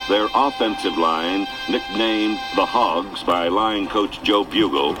Their offensive line, nicknamed the Hogs by line coach Joe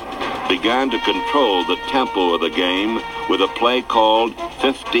Bugle, began to control the tempo of the game with a play called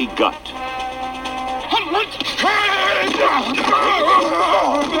 50 Gut.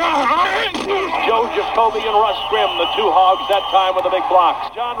 Joe Jacoby and Russ Grimm, the two Hogs that time with the big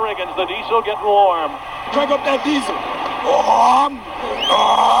blocks. John Riggins, the Diesel, getting warm. Crank up that Diesel.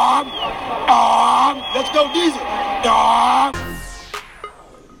 Let's go, Diesel.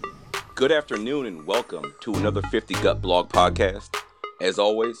 Good afternoon and welcome to another 50 Gut Blog podcast. As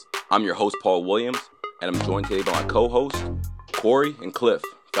always, I'm your host, Paul Williams, and I'm joined today by my co-hosts, Corey and Cliff.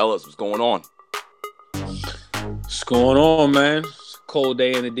 Fellas, what's going on? What's going on, man? It's a cold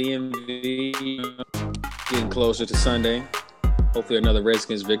day in the DMV. Getting closer to Sunday. Hopefully another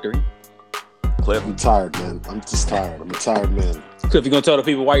Redskins victory. Cliff? I'm tired, man. I'm just tired. I'm a tired man. Cliff, you gonna tell the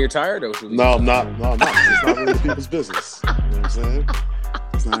people why you're tired? Or No, I'm not. It's not really people's business. You know what I'm saying?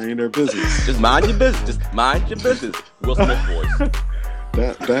 It's not in their business. Just mind your business. Just mind your business. Will Smith voice.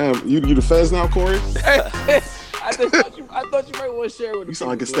 Damn, you the feds now, Corey? I thought you might want to share with You sound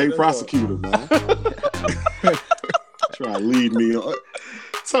like a state prosecutor, man. Try to lead me on.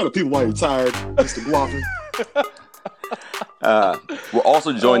 Tell the people why you're tired, Mr. Guaffin. We're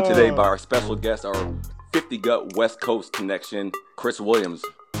also joined today by our special guest, our 50 Gut West Coast connection, Chris Williams.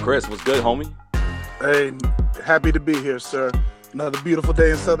 Chris, what's good, homie? Hey, happy to be here, sir. Another beautiful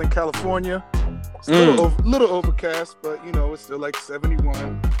day in Southern California. It's a little overcast, but you know it's still like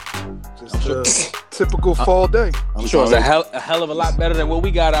 71. Just a typical fall day. I'm sure it's a hell of a lot better than what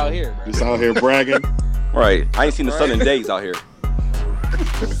we got out here. Bro. Just out here bragging. Right. I ain't seen the sun in days out here.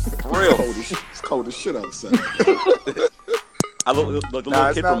 For real. It's cold as shit outside. I look like the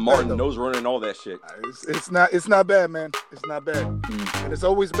little kid from Martin, nose running and all that shit. It's not bad, man. It's not bad. And it's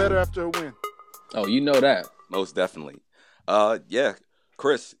always better after a win. Oh, you know that. Most definitely. Yeah.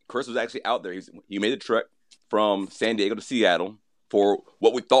 Chris was actually out there. He made the trek from San Diego to Seattle for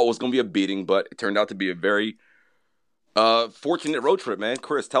what we thought was going to be a beating, but it turned out to be a very fortunate road trip, man.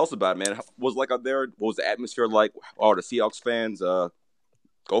 Chris, tell us about it, man. What was it like out there? What was the atmosphere like? Oh, the Seahawks fans, go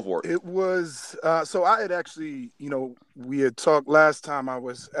for it. It was, so I had actually, we had talked last time I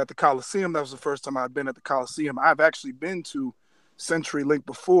was at the Coliseum. That was the first time I'd been at the Coliseum. I've actually been to CenturyLink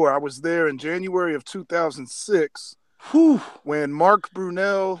before. I was there in January of 2006 when Mark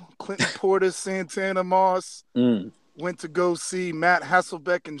Brunell, Clinton Portis, Santana Moss went to go see Matt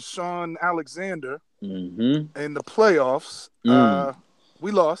Hasselbeck and Sean Alexander in the playoffs. We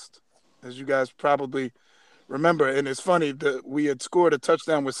lost, as you guys probably remember. And it's funny that we had scored a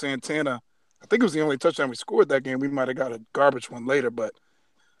touchdown with Santana. I think it was the only touchdown we scored that game. We might have got a garbage one later, but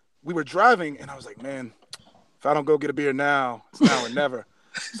we were driving, and I was like, man, if I don't go get a beer now, it's now or never.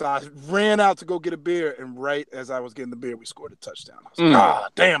 So I ran out to go get a beer, and right as I was getting the beer, we scored a touchdown. I was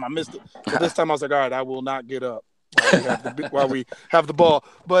like, damn, I missed it. So this time I was like, all right, I will not get up while we have the ball.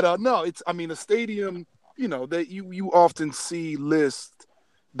 But no, the stadium, that you often see lists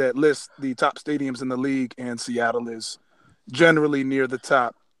that list the top stadiums in the league, and Seattle is generally near the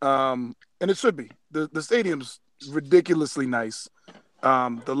top. And it should be. The stadium's ridiculously nice.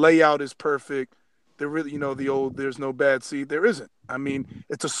 The layout is perfect. There really, the old "there's no bad seat." There isn't. I mean,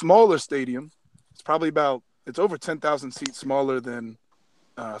 it's a smaller stadium. It's probably it's over 10,000 seats smaller than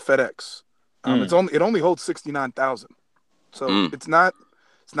FedEx. It only holds 69,000. So it's not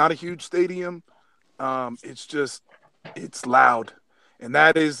a huge stadium. It's loud. And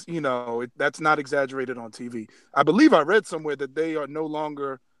that is, that's not exaggerated on TV. I believe I read somewhere that they are no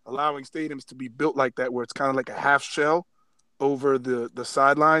longer allowing stadiums to be built like that, where it's kind of like a half shell over the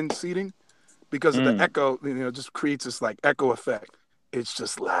sideline seating because of the echo, just creates this like echo effect. It's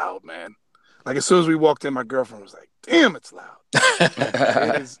just loud, man. Like as soon as we walked in, my girlfriend was like, damn, it's loud.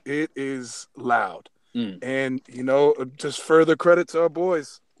 It is loud. And, just further credit to our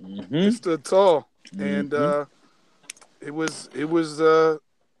boys. They stood tall. And it was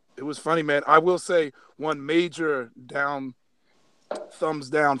funny, man. I will say one major thumbs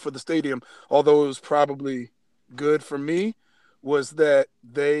down for the stadium, although it was probably good for me, was that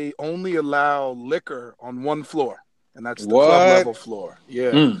they only allow liquor on one floor, and that's the club level floor.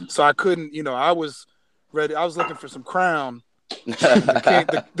 Yeah. So I couldn't, I was ready. I was looking for some Crown.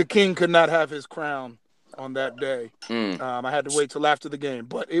 The king could not have his crown on that day. I had to wait till after the game,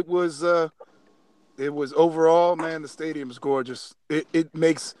 but it was overall, man, the stadium's gorgeous. It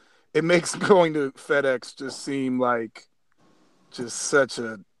makes going to FedEx just seem like just such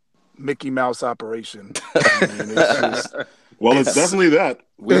a Mickey Mouse operation. I mean, it's definitely that.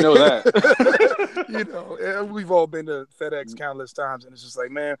 We know that. We've all been to FedEx countless times, and it's just like,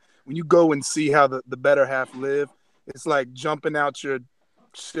 man, when you go and see how the better half live, it's like jumping out your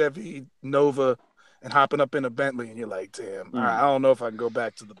Chevy Nova and hopping up in a Bentley, and you're like, damn, I don't know if I can go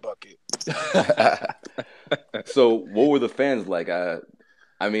back to the bucket. So what were the fans like? I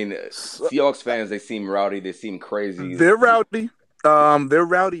mean, Seahawks fans, they seem rowdy. They seem crazy. They're rowdy. They're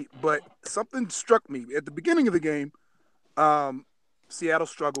rowdy, but something struck me. At the beginning of the game, Seattle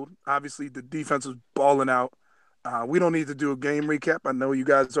struggled. Obviously, the defense was balling out. We don't need to do a game recap. I know you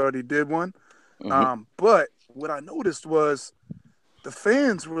guys already did one. But what I noticed was the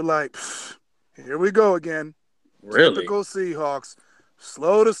fans were like, here we go again. Really? Typical Seahawks.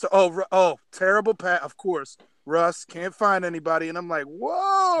 Slow to start. Oh, terrible pass. Of course. Russ can't find anybody. And I'm like,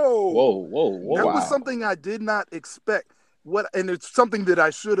 whoa. That was something I did not expect. And it's something that I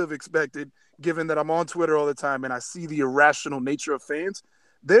should have expected, given that I'm on Twitter all the time and I see the irrational nature of fans.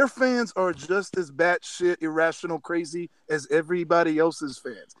 Their fans are just as batshit irrational crazy as everybody else's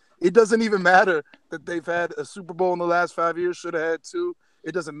fans. It doesn't even matter that they've had a Super Bowl in the last 5 years, should have had 2.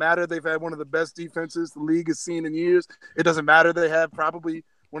 It doesn't matter they've had one of the best defenses the league has seen in years. It doesn't matter they have probably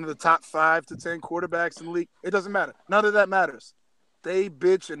one of the top 5 to 10 quarterbacks in the league. It doesn't matter. None of that matters. They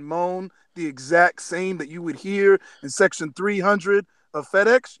bitch and moan the exact same that you would hear in Section 300 of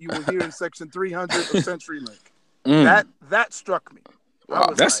FedEx, you will hear in Section 300 of CenturyLink. That struck me. Wow, I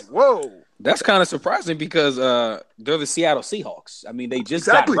was like, whoa. That's kind of surprising because they're the Seattle Seahawks. I mean, they just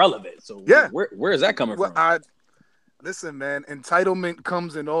got relevant. So where is that coming from? Listen, man, entitlement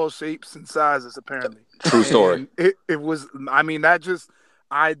comes in all shapes and sizes, apparently. True story. It was, I mean,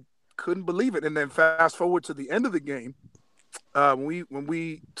 I couldn't believe it. And then fast forward to the end of the game, when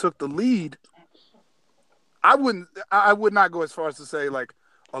we took the lead, I would not go as far as to say like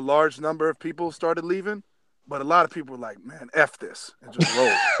a large number of people started leaving, but a lot of people were like, man, F this, and just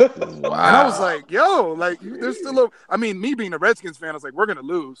rolled. Wow. And I was like, yo, like, there's still me being a Redskins fan, I was like, we're going to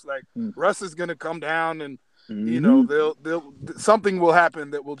lose. Like, Russ is going to come down and, you know, they'll something will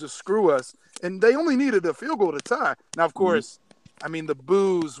happen that will just screw us. And they only needed a field goal to tie. Now, of course, I mean, the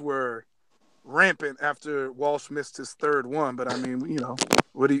boos were rampant after Walsh missed his third one. But, I mean, you know,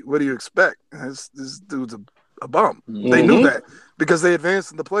 what do you expect? This dude's a bum. They knew that because they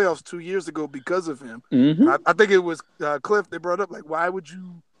advanced in the playoffs 2 years ago because of him. I think it was Cliff, they brought up, like, why would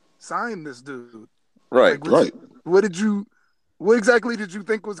you sign this dude? Right, like, what exactly did you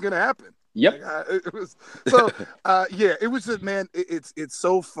think was going to happen? Yep. Like, it was so. It was just, man. It's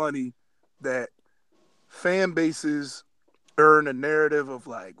so funny that fan bases earn a narrative of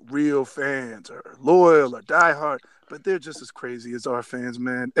like real fans or loyal or diehard, but they're just as crazy as our fans,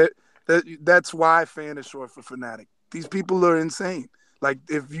 man. That's why fan is short for fanatic. These people are insane. Like,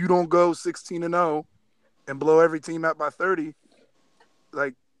 if you don't go 16-0 and blow every team out by 30,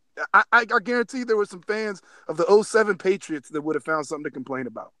 like I guarantee there were some fans of the 07 Patriots that would have found something to complain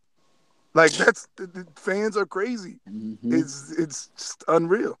about. Like, the fans are crazy. It's just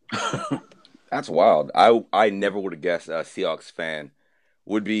unreal. That's wild. I never would have guessed a Seahawks fan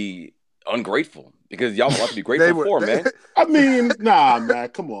would be ungrateful because y'all want to be grateful for, man. I mean, nah, man.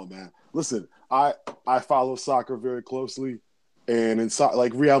 Come on, man. Listen, I follow soccer very closely, and in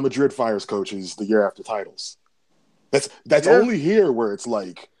like Real Madrid fires coaches the year after titles. That's only here where it's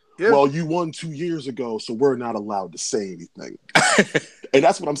like, well, you won 2 years ago, so we're not allowed to say anything. And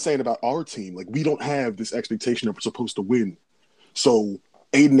that's what I'm saying about our team. Like, we don't have this expectation that we're supposed to win. So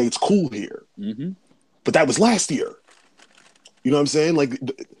 8-8's cool here. But that was last year. You know what I'm saying? Like,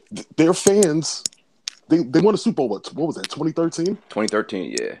 their fans, they won a Super Bowl, what was that, 2013?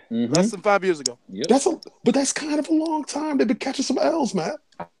 2013, yeah. Less than 5 years ago. Yep. But that's kind of a long time. They've been catching some L's, man.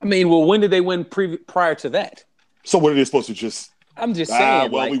 I mean, well, when did they win prior to that? So what are they supposed to just... I'm just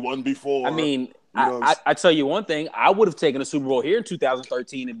saying. Well, we won before. I mean, I tell you one thing. I would have taken a Super Bowl here in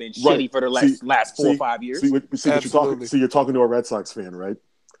 2013 and been shitty for the last 4 or 5 years. You're talking to a Red Sox fan, right?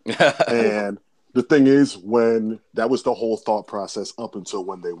 And the thing is, when that was the whole thought process up until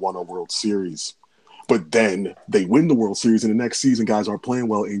when they won a World Series. But then they win the World Series, and the next season, guys aren't playing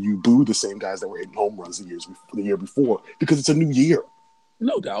well, and you boo the same guys that were hitting home runs the year before because it's a new year.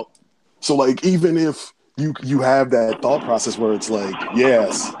 No doubt. So, like, even if you have that thought process where it's like,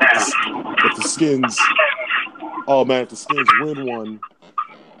 yes, if the Skins win one,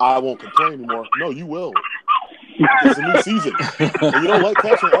 I won't complain anymore. No, you will. It's a new season. And you don't like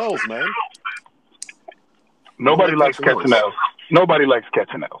catching L's, man. Nobody likes catching L's. Nobody likes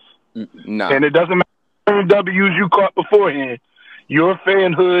catching L's. Nah. And it doesn't matter how many W's you caught beforehand. Your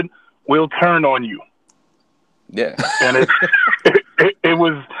fanhood will turn on you. Yeah. And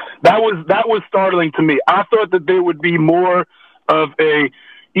that was startling to me. I thought that there would be more of a,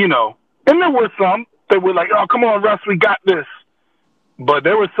 you know, and there were some that were like, oh, come on, Russ, we got this. But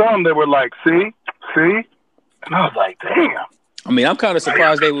there were some that were like, see? And I was like, damn. I mean, I'm kind of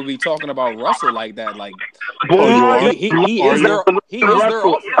surprised they would be talking about Russell like that. Like, he is their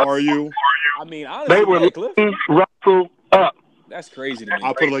offense. Are you? I mean, honestly, They were Cliff, lifting Russell up. that's crazy to me.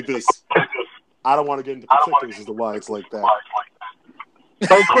 I'll put it like this. I don't want to get into particulars as to why it's like that.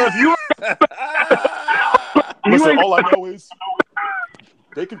 So, Cliff, you Listen, ain't all I know is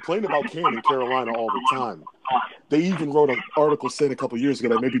they complain about Cam in Carolina all the time. They even wrote an article saying a couple years ago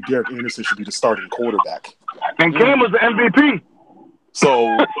that maybe Derek Anderson should be the starting quarterback. and Cam was the MVP.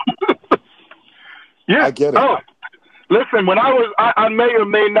 So Yeah, I get it. Oh, listen, when I may or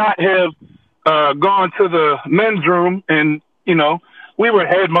may not have gone to the men's room, and we were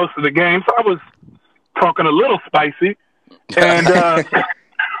ahead most of the game, so I was talking a little spicy. And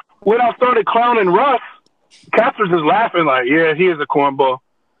when I started clowning Russ, Cats was just laughing like, "Yeah, he is a cornball."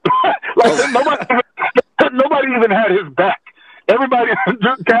 Like nobody even had his back. Everybody,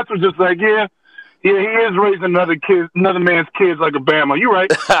 Cats was just like, "Yeah, he is raising another man's kids like a Bama." You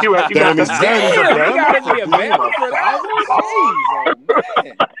right? You got Damn, that. you gotta be a Bama for that.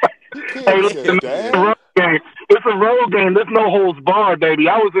 Jeez, Hey, listen, it's a road game. There's no holds barred, baby.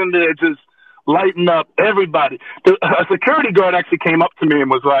 I was in there just lighting up everybody. A security guard actually came up to me and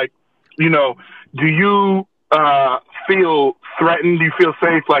was like, do you feel threatened? Do you feel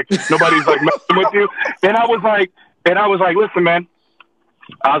safe? Like nobody's like messing with you? And I was like, listen, man.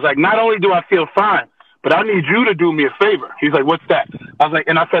 I was like, not only do I feel fine, but I need you to do me a favor. He's like, what's that? I was like,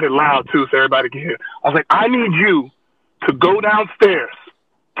 and I said it loud too, so everybody can hear. I was like, I need you to go downstairs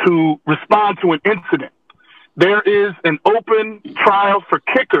to respond to an incident. There is an open trial for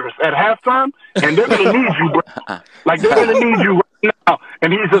kickers at halftime, and they're going to need you, bro. Like, they're going to need you right now.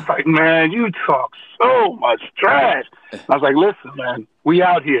 And he's just like, man, you talk so much trash. I was like, listen, man, we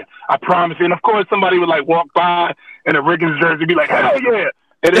out here. I promise you. And, of course, somebody would, like, walk by in a Riggins jersey and be like, hell yeah.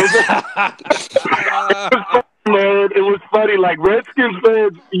 And it was just, man, it was funny. Like, Redskins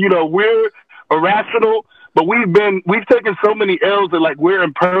fans, we're irrational. But we've taken so many L's that like we're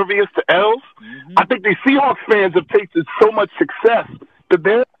impervious to L's. Mm-hmm. I think the Seahawks fans have tasted so much success that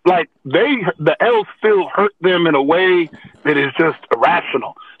they're like the L's still hurt them in a way that is just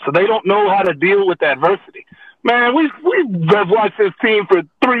irrational. So they don't know how to deal with adversity. Man, we've watched this team for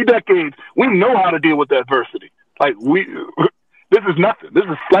 3 decades. We know how to deal with adversity. Like this is nothing. This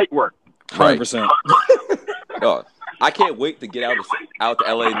is slight work. 100%. Oh, I can't wait to get out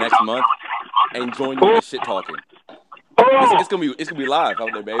to LA next month and join you in the shit talking. It's gonna be live out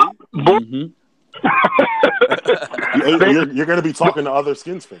there, baby. Mm-hmm. You're gonna be talking to other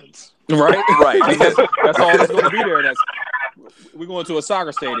Skins fans, right? Because that's all that's gonna be there. We're going to a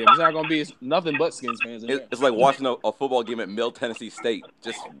soccer stadium. It's not gonna be nothing but Skins fans. It's like watching a football game at Middle Tennessee State,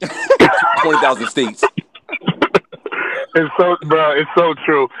 just 20,000 seats. It's so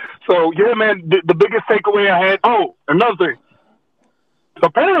true. So yeah, man, the biggest takeaway I had. Oh, another thing.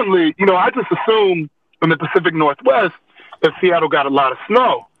 Apparently, I just assumed in the Pacific Northwest that Seattle got a lot of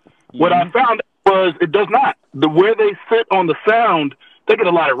snow. Mm-hmm. What I found was it does not. Where they sit on the Sound, they get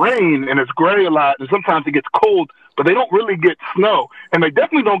a lot of rain and it's gray a lot, and sometimes it gets cold, but they don't really get snow, and they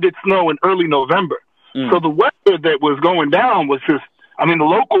definitely don't get snow in early November. So the weather that was going down was just. I mean, the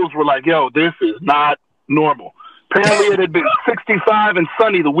locals were like, "Yo, this is not normal." Apparently, it had been 65 and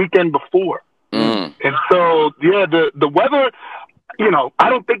sunny the weekend before. And so, yeah, the weather, I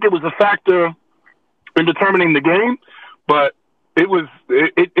don't think it was a factor in determining the game, but it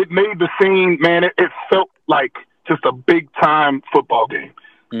made the scene, man, it felt like just a big-time football game.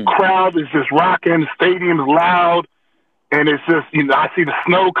 Crowd is just rocking, the stadium's loud, and it's just, I see the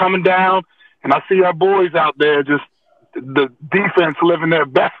snow coming down, and I see our boys out there just the defense living their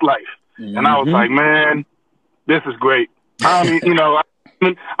best life. And I was like, man, this is great. I'm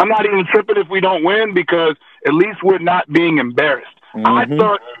not even tripping if we don't win because at least we're not being embarrassed. I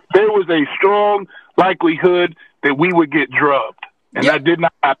thought there was a strong likelihood that we would get drubbed, and that did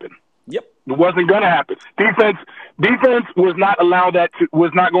not happen. Yep, it wasn't going to happen. Defense was not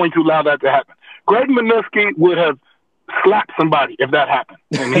going to allow that to happen. Greg Minuski would have slapped somebody if that happened,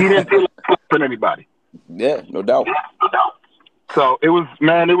 and he didn't feel like slapping anybody. Yeah, no doubt. So it was,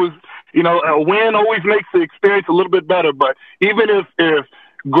 a win always makes the experience a little bit better. But even if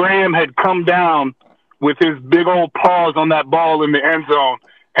Graham had come down with his big old paws on that ball in the end zone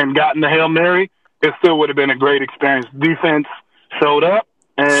and gotten the Hail Mary, it still would have been a great experience. Defense showed up.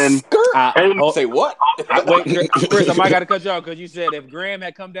 And say what? Wait, Chris, I might got to cut you off because you said if Graham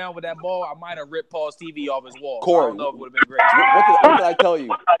had come down with that ball, I might have ripped Paul's TV off his wall. Corey, I don't know if it would have been great. What did I tell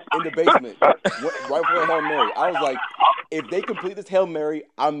you in the basement right before Hail Mary? I was like, if they complete this Hail Mary,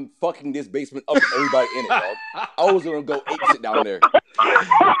 I'm fucking this basement up with everybody in it, dog. I was gonna go ape shit down there.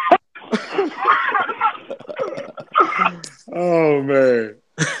 Oh man.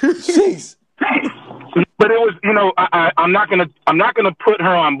 Jeez. But it was, I'm not gonna put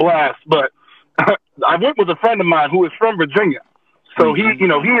her on blast, but I went with a friend of mine who is from Virginia, so he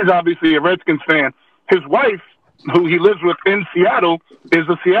is obviously a Redskins fan. His wife, who he lives with in Seattle, is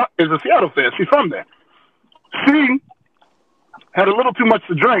a Seattle fan. She's from there. She had a little too much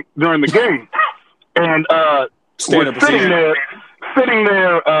to drink during the game, and was sitting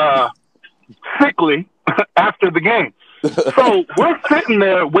there sickly after the game. So we're sitting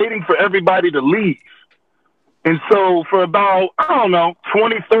there waiting for everybody to leave. And so for about,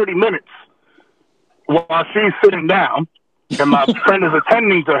 20, 30 minutes, while she's sitting down and my friend is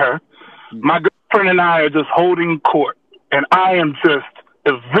attending to her, my girlfriend and I are just holding court. And I am just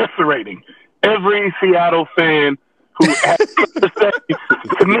eviscerating every Seattle fan who had to say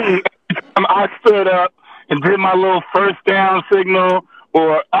to me every time I stood up and did my little first down signal.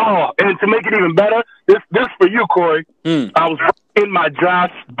 And to make it even better, this for you, Corey. I was in my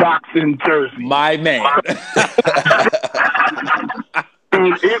Josh Doctson jersey. My man.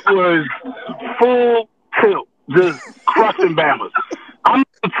 And it was full tilt, just crushing Bamas. I'm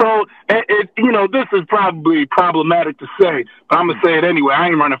told, this is probably problematic to say, but I'm gonna say it anyway. I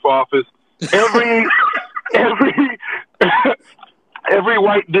ain't running for office. Every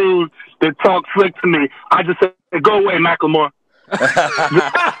white dude that talks slick to me, I just say, "Go away, Macklemore."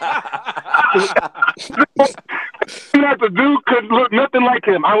 The dude could look nothing like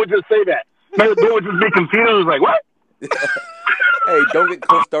him. I would just say that. The dude would just be confused. I was like, "What?" Hey, don't get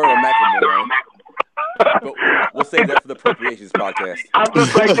close started on Macklemore, man. We'll save that for the appropriations podcast. I'm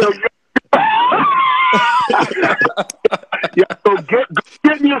just like, so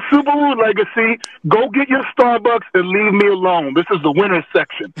get in your Subaru legacy. Go get your Starbucks and leave me alone. This is the winner's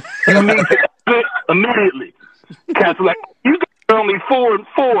section. You need to exit immediately. Cats are like, you guys are only 4-4.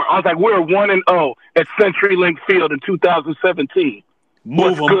 I was like, we're 1-0 at CenturyLink Field in 2017.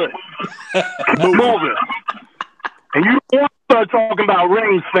 Move What's good? Moving. And you don't want to start talking about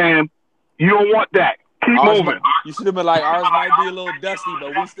rings, fam. You don't want that. Keep moving. You should have been like, ours might be a little dusty,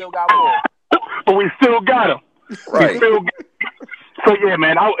 but we still got more. But we still got them. Right. So yeah,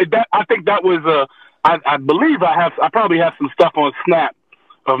 man. I think that was I believe I probably have some stuff on Snap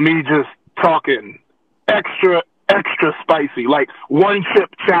of me just talking extra spicy, like one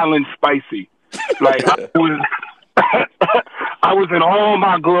chip challenge spicy. Like I was in all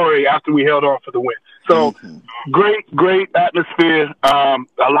my glory after we held on for the win. So great atmosphere. A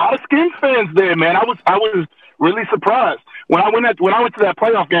lot of Skins fans there, man. I was really surprised when I went to that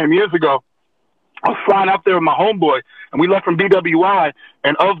playoff game years ago. I was flying out there with my homeboy, and we left from BWI.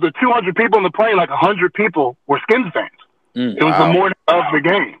 And of the 200 people in the plane, like 100 people were Skins fans. It was the morning of the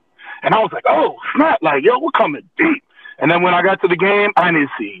game, and I was like, "Oh snap!" Like, yo, we're coming deep. And then when I got to the game, I didn't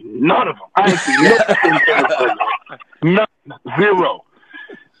see none of them. I didn't see nothing. Zero.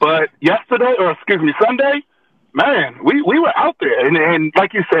 But Sunday, man, we were out there. And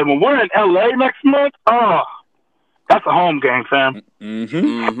like you said, when we're in LA next month, that's a home game, fam. He's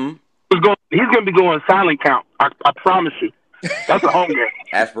going to be going silent count. I promise you. That's a home game.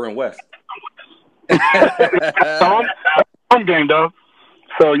 Ashburn West. home game, though.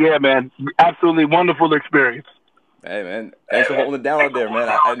 So, yeah, man, absolutely wonderful experience. Hey, man, thanks for holding it down out there, man.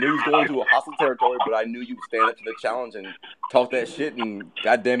 I knew you was going to a hostile territory, but I knew you would stand up to the challenge and talk that shit, and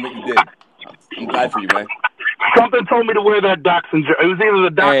goddamn it, you did. I'm glad for you, man. Something told me to wear that Dachshund jersey. It was either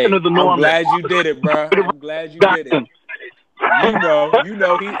the Dachshund or the Norman. I'm glad you did it, bro. I'm glad you did it. You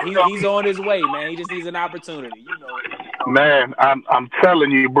know, he's on his way, man. He just needs an opportunity. You know it. Man, I'm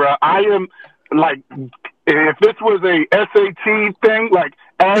telling you, bro. I am like, if this was a SAT thing, like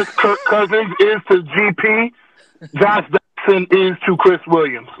as Kirk Cousins is to GP, Josh Doctson is to Chris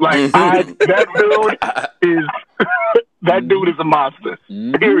Williams. Like that dude is a monster.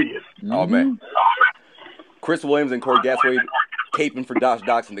 Period. Oh man. Chris Williams and Corey Gasway caping for Josh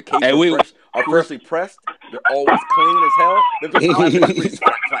Doctson. The capes are freshly pressed. They're always clean as hell. They're just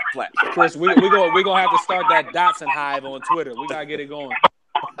flat. Chris, we're gonna have to start that Doctson hive on Twitter. We gotta get it going.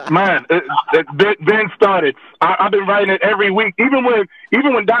 Man, Ben started. I've been writing it every week. Even when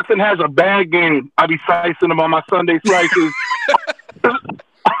Doctson has a bad game, I be slicing him on my Sunday slices.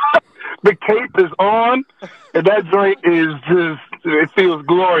 The cape is on, and that joint is it feels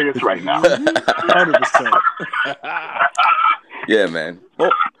glorious right now. 100%. Yeah, man.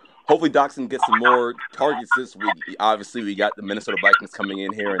 Well, hopefully Doctson gets some more targets this week. Obviously, we got the Minnesota Vikings coming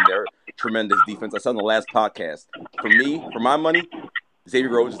in here, and their tremendous defense. I said on the last podcast, for my money,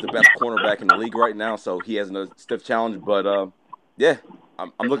 Xavier Rhodes is the best cornerback in the league right now, so he has a stiff challenge. But, yeah,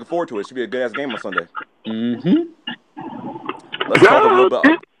 I'm looking forward to it. It should be a good-ass game on Sunday. Let's talk a little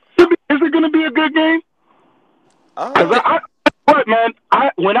bit. Is it going to be a good game? What, man?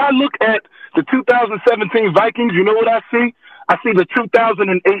 When I look at the 2017 Vikings, you know what I see? I see the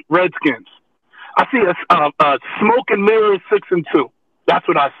 2008 Redskins. I see a smoke and mirrors 6-2. That's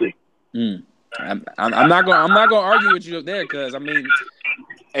what I see. I'm not gonna argue with you there because I mean,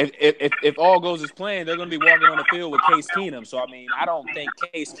 if all goes as planned, they're gonna be walking on the field with Case Keenum. So I mean, I don't think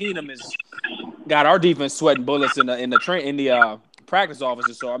Case Keenum has got our defense sweating bullets in the practice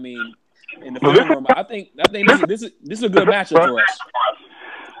offices. So I mean, in the film room, I think this is a good matchup for us.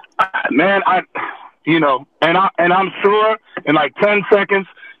 Man, and I'm sure in like 10 seconds,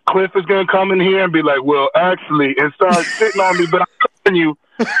 Cliff is gonna come in here and be like, "Well, actually," and start sitting on me. But I'm telling you,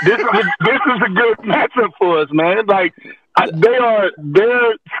 this is a good matchup for us, man. Like their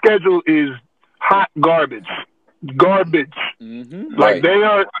schedule is hot garbage. Mm-hmm. Like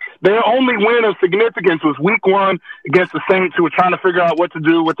their only win of significance was Week 1 against the Saints, who were trying to figure out what to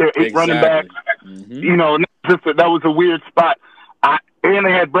do with their 8 running backs. Mm-hmm. That was a weird spot. And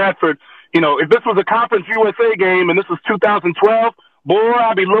they had Bradford. If this was a Conference USA game and this was 2012, boy,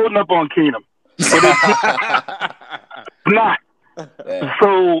 I'd be loading up on Keenum. But it's not.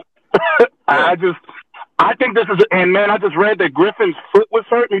 So I think this is, and man, I just read that Griffin's foot was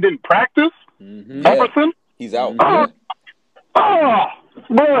hurt and he didn't practice. Mm-hmm. Everson? He's out. Bruh,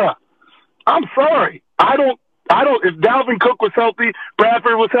 I'm sorry. I don't. If Dalvin Cook was healthy,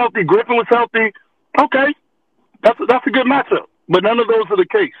 Bradford was healthy, Griffin was healthy, okay, that's a good matchup. But none of those are the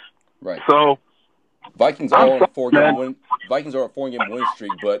case. Right. So Vikings are on a 4-game win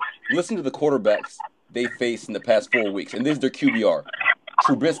streak, but listen to the quarterbacks they faced in the past 4 weeks, and this is their QBR: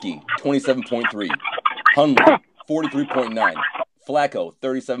 Trubisky 27.3, Hundley 43.9, Flacco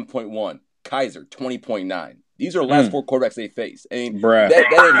 37.1, Kaiser 20.9. These are the last 4 quarterbacks they faced. I mean, that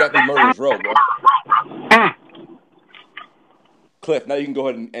ain't exactly murderer's row, bro. Cliff, now you can go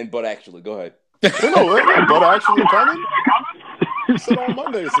ahead and but actually go ahead. But actually coming. You said on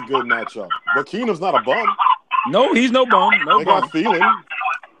Monday it's a good matchup. But Keenum's not a bum. No, he's no bum. They got Thielen.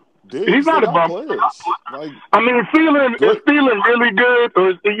 He's not a bum. Players. Like, I mean, Thielen is feeling really good,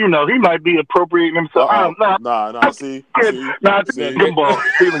 or he might be appropriating himself. I don't know. Nah. See, good ball.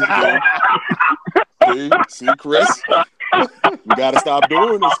 Thielen good. See, Chris. We gotta stop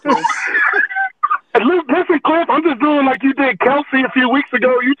doing this, Chris. Listen, Cliff, I'm just doing like you did Kelsey a few weeks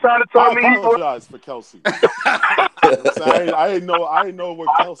ago. You trying to tell me? I apologize for Kelsey. Listen, I didn't know where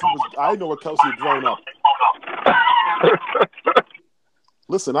Kelsey was. I didn't know where Kelsey had grown up.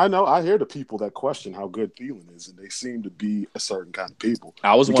 Listen, I hear the people that question how good Thielen is, and they seem to be a certain kind of people.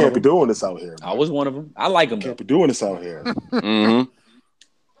 I was you one can't of be them. doing this out here. Man. I was one of them. I like him. You can't be doing this out here. Mm-hmm.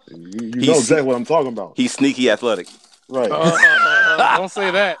 You know exactly what I'm talking about. He's sneaky athletic. Right. Don't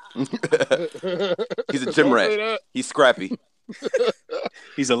say that. He's a gym rat. He's scrappy.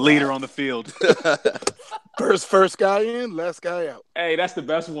 He's a leader on the field. First guy in, last guy out. Hey, that's the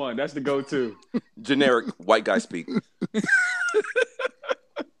best one. That's the go-to. Generic white guy speak.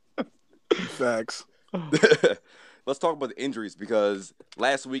 Facts. Let's talk about the injuries because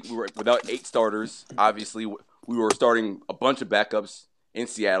last week we were without 8 starters. Obviously, we were starting a bunch of backups in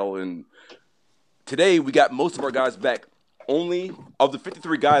Seattle, and today we got most of our guys back. Only of the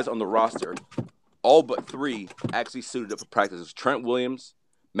 53 guys on the roster, all but 3 actually suited up for practice. Trent Williams,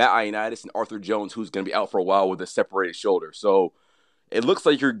 Matt Ioannidis, and Arthur Jones, who's going to be out for a while with a separated shoulder. So it looks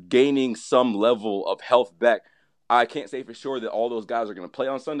like you're gaining some level of health back. I can't say for sure that all those guys are going to play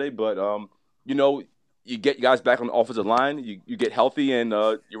on Sunday, but you get guys back on the offensive line, you get healthy, and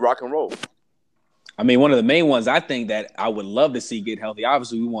you rock and roll. I mean, one of the main ones I think that I would love to see get healthy.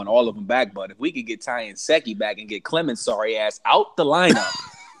 Obviously, we want all of them back, but if we could get Ty and Secchi back and get Clemens' sorry ass out the lineup,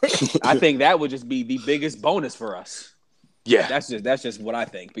 I think that would just be the biggest bonus for us. Yeah, that's just what I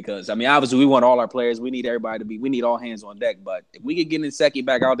think. Because I mean, obviously, we want all our players. We need everybody we need all hands on deck. But if we could get Secchi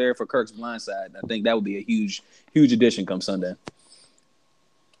back out there for Kirk's blindside, I think that would be a huge addition come Sunday.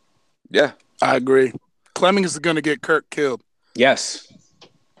 Yeah, I agree. Clemens is going to get Kirk killed. Yes.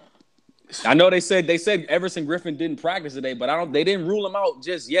 I know they said Everson Griffin didn't practice today, but they didn't rule him out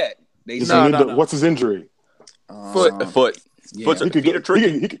just yet. No. What's his injury? Foot. Yeah.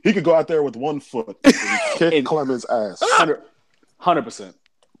 He could go out there with 1 foot and kick Clemens' ass. 100%.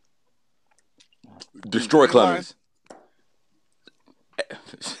 Destroy Clemens.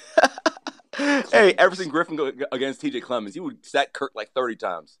 Hey, Everson Griffin go against TJ Clemens. He would sack Kirk like 30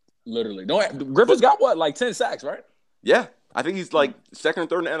 times. Literally. Griffin's got what? Like 10 sacks, right? Yeah. I think he's like second or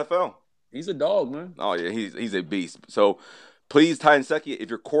third in the NFL. He's a dog, man. Oh, yeah. He's a beast. So, please, Ty and Secchi, if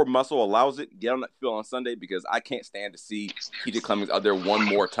your core muscle allows it, get on that field on Sunday because I can't stand to see TJ Clemens out there one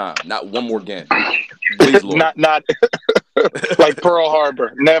more time. Not one more again. Please, Lord. Not like Pearl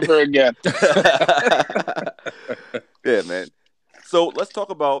Harbor. Never again. Yeah, man. So let's talk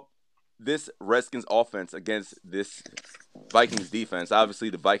about this Redskins offense against this Vikings defense. Obviously,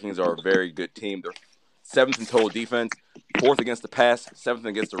 the Vikings are a very good team. They're seventh in total defense, fourth against the pass, seventh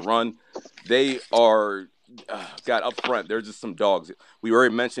against the run. They are, God, up front, they're just some dogs. We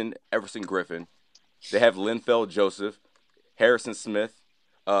already mentioned Everson Griffin. They have Linfeld Joseph, Harrison Smith,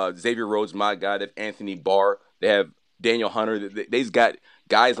 Xavier Rhodes, my guy. They have Anthony Barr. They have Daniel Hunter. They've got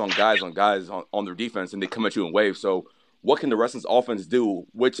guys on their defense, and they come at you in waves. So what can the Redskins offense do,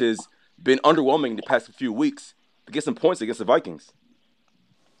 which has been underwhelming the past few weeks, to get some points against the Vikings?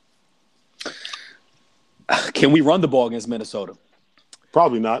 Can we run the ball against Minnesota?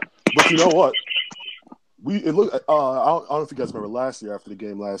 Probably not. But you know what? I don't know if you guys remember last year, after the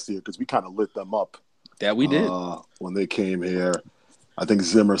game last year, because we kind of lit them up. That we did. When they came here. I think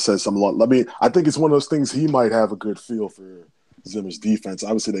Zimmer said something along. I mean, I think it's one of those things he might have a good feel for Zimmer's defense.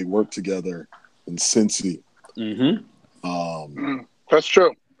 Obviously, they work together in Cincy. Mm-hmm. That's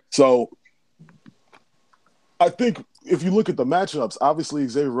true. So I think if you look at the matchups, obviously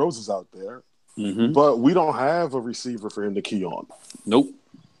Xavier Rhodes is out there, but we don't have a receiver for him to key on. Nope.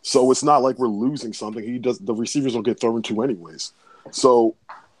 So it's not like we're losing something. The receivers don't get thrown to anyways. So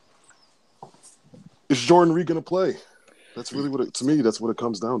is Jordan Reed going to play? That's really that's what it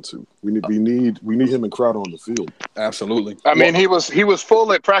comes down to. We need him and Crowder on the field. Absolutely. I mean, he was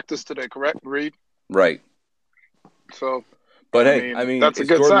full at practice today, correct, Reed? Right. So, but I mean that's a it's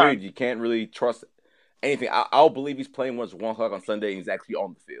good Jordan sign. Reed. You can't really trust anything. I'll believe he's playing once 1 o'clock on Sunday and he's actually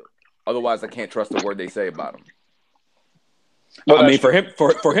on the field. Otherwise, I can't trust the word they say about him. Well, I mean, for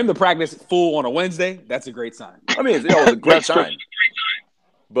him to practice full on a Wednesday, that's a great sign. I mean, it's a great sign.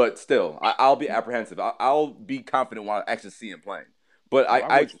 But still, I'll be apprehensive. I'll be confident when I actually see him playing. But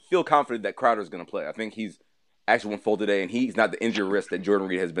I feel confident that Crowder's going to play. I think he's actually went full today, and he's not the injury risk that Jordan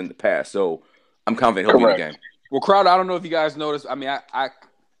Reed has been in the past. So I'm confident he'll be in the game. Well, Crowder, I don't know if you guys noticed. I mean, I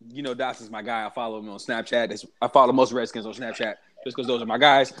Dots is my guy. I follow him on Snapchat. I follow most Redskins on Snapchat just because those are my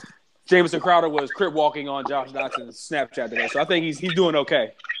guys. Jamison Crowder was crib walking on Josh Dotson's Snapchat today, so I think he's doing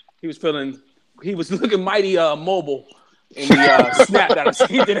okay. He was looking mighty mobile in the snap that I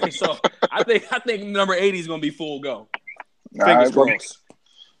seen today. So I think number 80 is going to be full go. Fingers crossed.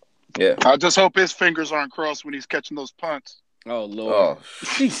 Yeah. I just hope his fingers aren't crossed when he's catching those punts. Oh Lord.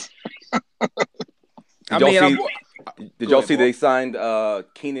 Did y'all see they signed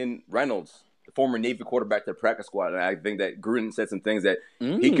Keenan Reynolds, the former Navy quarterback, to the practice squad? And I think that Gruden said some things that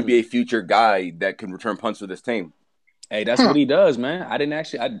he could be a future guy that can return punts for this team. Hey, that's what he does, man. I did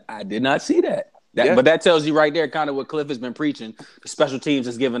not see that. But that tells you right there kind of what Cliff has been preaching. The special teams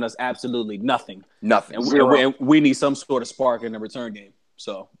has given us absolutely nothing. And we need some sort of spark in the return game.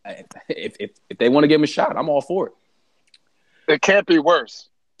 So if they want to give him a shot, I'm all for it. It can't be worse.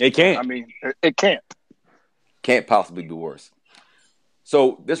 It can't. I mean, it can't. Can't possibly be worse.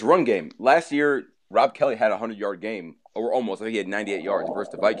 So this run game, last year, Rob Kelly had a 100-yard game, or almost. I think he had 98 yards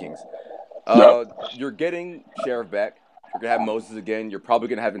versus the Vikings. You're getting Sheriff back. You're going to have Moses again. You're probably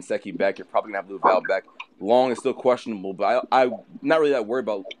going to have Nsekhe back. You're probably going to have Luval back. Long is still questionable, but I'm not really that worried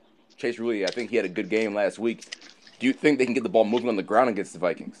about Chase Roullier. I think he had a good game last week. Do you think they can get the ball moving on the ground against the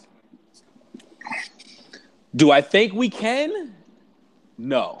Vikings? Do I think we can?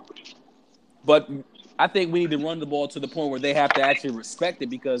 No. But I think we need to run the ball to the point where they have to actually respect it,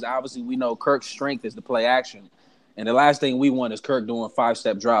 because obviously we know Kirk's strength is the play action. And the last thing we want is Kirk doing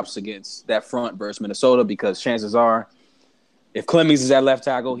 5-step drops against that front versus Minnesota, because chances are if Clemmings is at left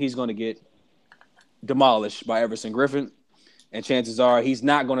tackle, he's going to get demolished by Everson Griffin. And chances are he's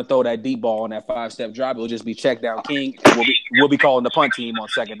not going to throw that deep ball on that 5-step drop. It'll just be check down king. And we'll be calling the punt team on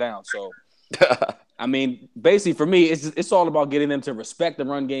second down. So, I mean, basically for me, it's all about getting them to respect the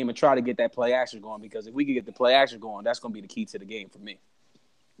run game and try to get that play action going, because if we can get the play action going, that's going to be the key to the game for me.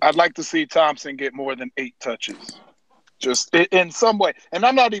 I'd like to see Thompson get more than 8 touches, just in some way. And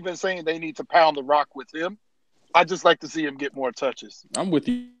I'm not even saying they need to pound the rock with him. I just like to see him get more touches. I'm with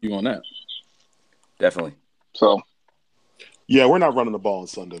you on that. Definitely. So, yeah, we're not running the ball on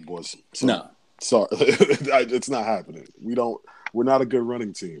Sunday, boys. So, no, sorry, it's not happening. We're not a good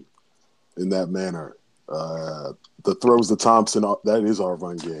running team in that manner. The throws to Thompson, that is our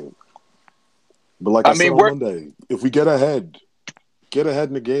run game. But like I said on Monday, if we get ahead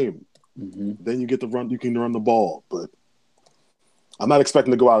in the game, then you get the run. You can run the ball, but I'm not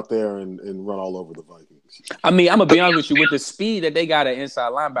expecting to go out there and run all over the Vikings. I mean, I'm gonna be honest with you, with the speed that they got at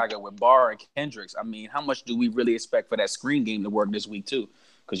inside linebacker with Barr and Kendricks. I mean, how much do we really expect for that screen game to work this week too?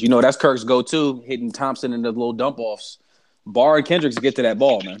 Because that's Kirk's go-to, hitting Thompson in the little dump offs. Barr and Kendricks get to that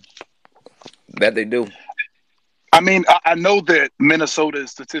ball, man. That they do. I mean, I know that Minnesota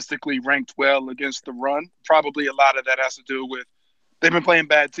is statistically ranked well against the run. Probably a lot of that has to do with they've been playing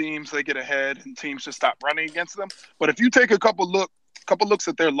bad teams. They get ahead, and teams just stop running against them. But if you take a couple looks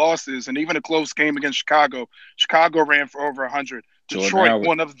at their losses, and even a close game against Chicago ran for over 100. Detroit,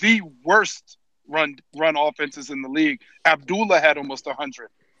 one of the worst run offenses in the league. Abdullah had almost 100.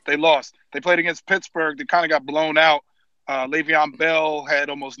 They lost. They played against Pittsburgh. They kind of got blown out. Le'Veon Bell had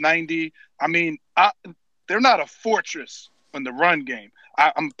almost 90. I mean, they're not a fortress in the run game.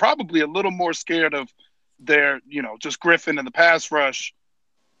 I'm probably a little more scared of their, just Griffin and the pass rush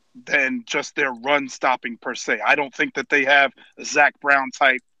than just their run stopping per se. I don't think that they have a Zach Brown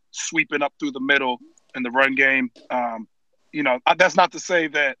type sweeping up through the middle in the run game. That's not to say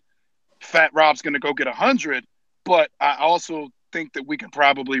that Fat Rob's going to go get 100, but I also think that we can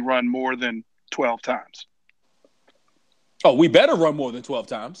probably run more than 12 times. Oh, we better run more than 12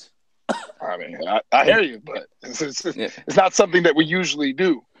 times. I mean, I hear you, but it's not something that we usually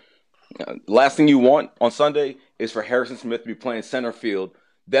do. Last thing you want on Sunday is for Harrison Smith to be playing center field,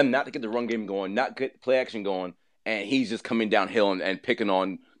 them not to get the run game going, not get play action going, and he's just coming downhill and picking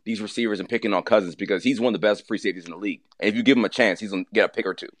on these receivers and picking on Cousins because he's one of the best free safeties in the league. And if you give him a chance, he's gonna get a pick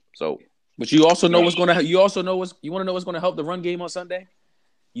or two. So, but you also know what's gonna. You want to know what's gonna help the run game on Sunday?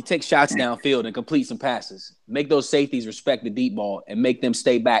 You take shots downfield and complete some passes. Make those safeties respect the deep ball and make them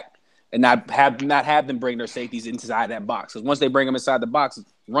stay back and not have them bring their safeties inside that box. Because once they bring them inside the box,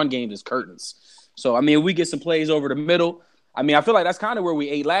 run game is curtains. So, I mean, we get some plays over the middle. I mean, I feel like that's kind of where we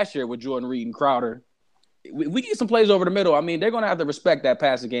ate last year with Jordan Reed and Crowder. We get some plays over the middle. I mean, they're going to have to respect that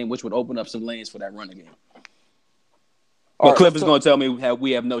passing game, which would open up some lanes for that running game. But Cliff is going to tell me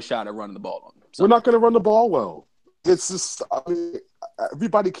we have no shot at running the ball on them. So. We're not going to run the ball well. It's just, I mean,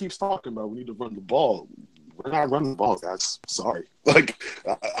 everybody keeps talking about we need to run the ball. We're not running the ball, guys. Sorry. Like,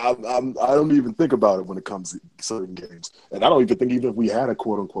 I don't even think about it when it comes to certain games. And I don't even think even if we had a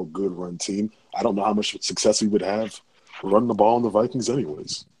quote-unquote good run team, I don't know how much success we would have running the ball on the Vikings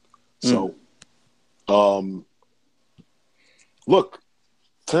anyways. So, look,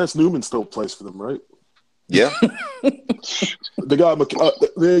 Terrence Newman still plays for them, right? Yeah. They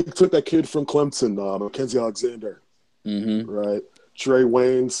took that kid from Clemson, Mackenzie Alexander. Mm-hmm. Right. Trey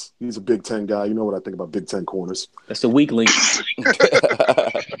Waynes, he's a Big Ten guy. You know what I think about Big Ten corners. That's the weak link.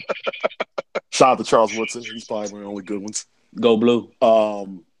 Shout out to Charles Woodson. He's probably one of the only good ones. Go Blue. I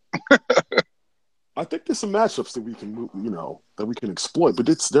think there's some matchups that we can, that we can exploit. But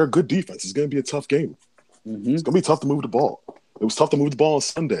they're a good defense. It's going to be a tough game. Mm-hmm. It's going to be tough to move the ball. It was tough to move the ball on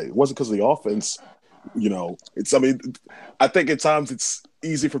Sunday. It wasn't because of the offense. I think at times it's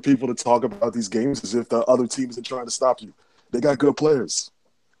easy for people to talk about these games as if the other team isn't trying to stop you. They got good players.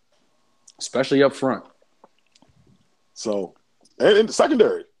 Especially up front. So, and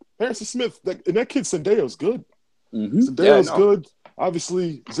secondary, Harrison Smith, that kid Sendejo's good. Mm-hmm. Sendejo's good.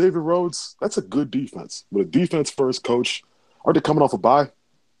 Obviously, Xavier Rhodes, that's a good defense. With a defense-first coach, are they coming off a bye?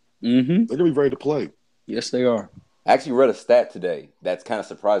 Mm-hmm. They're going to be ready to play. Yes, they are. I actually read a stat today that's kind of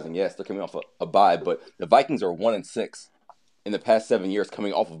surprising. Yes, they're coming off a bye, but the Vikings are 1-6 in the past 7 years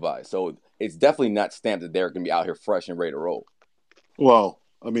coming off a bye. So it's definitely not stamped that they're going to be out here fresh and ready to roll. Well,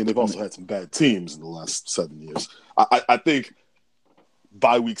 I mean, they've also had some bad teams in the last 7 years. I think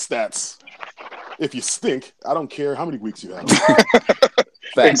bye-week stats, if you stink, I don't care how many weeks you have.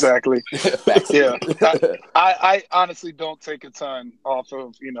 Exactly. Facts. Yeah. I honestly don't take a ton off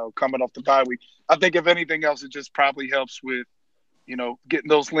of, coming off the bye week. I think if anything else, it just probably helps with, getting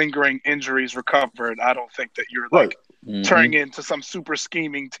those lingering injuries recovered. I don't think that you're turning into some super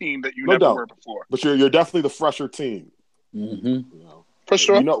scheming team that you never were before. But you're definitely the fresher team. Mm-hmm. For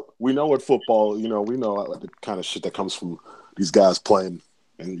sure. We know what football, we know the kind of shit that comes from these guys playing.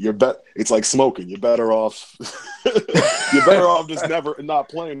 And it's like smoking. You're better off just never not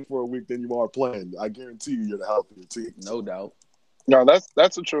playing for a week than you are playing. I guarantee you're the healthier team. No doubt. No, that's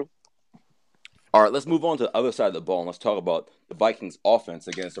the truth. All right, let's move on to the other side of the ball and let's talk about the Vikings offense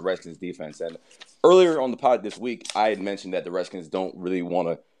against the Redskins defense. And earlier on the pod this week, I had mentioned that the Redskins don't really want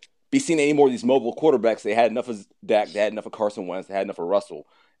to be seeing any more of these mobile quarterbacks. They had enough of Dak, they had enough of Carson Wentz, they had enough of Russell,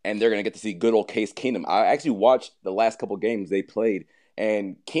 and they're going to get to see good old Case Keenum. I actually watched the last couple games they played,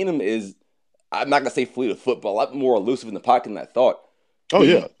 and Keenum is, I'm not going to say fleet of foot, but a lot more elusive in the pocket than I thought. Oh,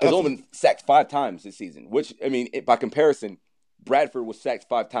 yeah. He's only been sacked 5 times this season, which, I mean, by comparison, Bradford was sacked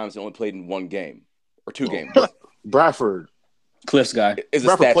 5 times and only played in 1 game or 2 games. Bradford. Cliff's guy.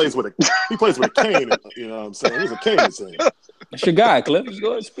 Bradford plays with a cane. You know what I'm saying? He's a cane saying. That's your guy, Cliff. Just go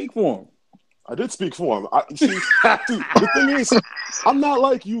ahead and speak for him. I did speak for him. The thing is, I'm not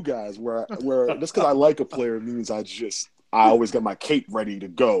like you guys where just because I like a player means I always got my cape ready to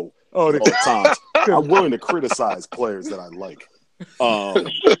go all the time. I'm willing to criticize players that I like.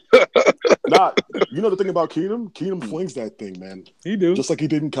 Not, you know the thing about Keenum? Keenum flings that thing, man. He do. Just like he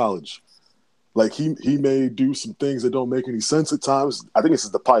did in college. Like he may do some things that don't make any sense at times. I think this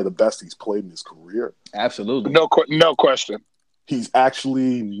is probably the best he's played in his career. Absolutely. No question. He's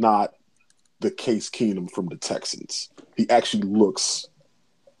actually not the Case Keenum from the Texans. He actually looks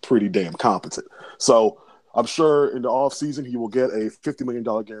pretty damn competent. So I'm sure in the offseason he will get a $50 million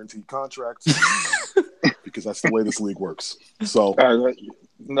guaranteed contract because that's the way this league works. So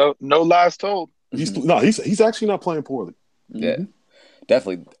no lies told. He's actually not playing poorly. Yeah.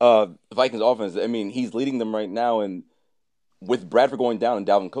 Definitely. The Vikings offense, I mean, he's leading them right now, and with Bradford going down and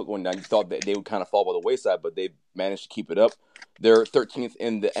Dalvin Cook going down, you thought that they would kind of fall by the wayside, but they've managed to keep it up. They're 13th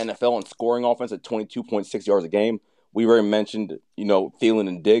in the NFL in scoring offense at 22.6 yards a game. We already mentioned, Thielen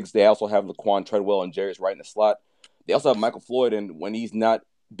and Diggs. They also have Laquan Treadwell and Jarius Wright in the slot. They also have Michael Floyd, and when he's not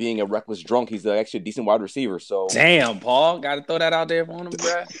being a reckless drunk, he's actually a decent wide receiver. So damn, Paul, got to throw that out there for him,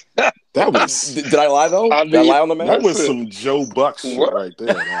 bro. That was. Did I lie though? Did I lie on the man? That was some Joe Buck shit right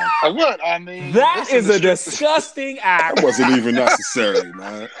there, man. What? I mean, that is a disgusting act. That wasn't even necessary,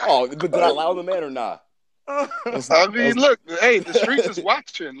 man. Oh, but did I lie on the man or not? I mean, look, hey, the streets is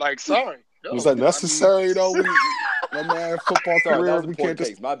watching. Like, sorry. Was that necessary though? My man, football career. We can't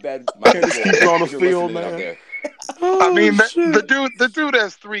just. My bad. Can't just keep it on the field, man. I mean, the dude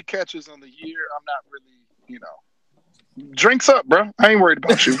has 3 catches on the year. I'm not really, drinks up, bro. I ain't worried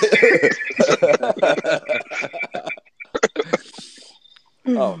about you.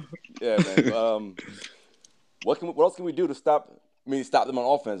 Oh, yeah, man. What else can we do to stop them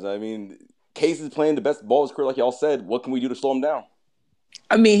on offense? I mean, Case is playing the best ball of his career, like y'all said. What can we do to slow him down?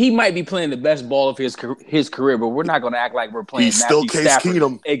 I mean, he might be playing the best ball of his career, but we're not going to act like we're playing He's Matthew still Case Stafford.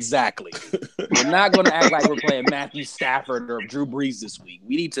 Keenum. Exactly. We're not going to act like we're playing Matthew Stafford or Drew Brees this week.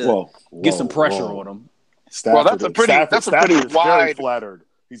 We need to get some pressure on him. Stafford, that's a pretty is wide. very flattered.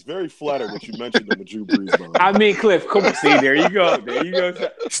 He's very flattered that you mentioned him with Drew Brees. Bro. I mean, Cliff, come on, see, there you go. There you go.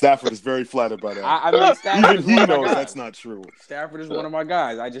 Stafford is very flattered by that. I mean, Stafford Even he knows that's not true. Stafford is one of my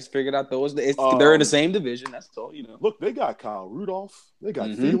guys. I just figured out they're in the same division. That's all, Look, they got Kyle Rudolph. They got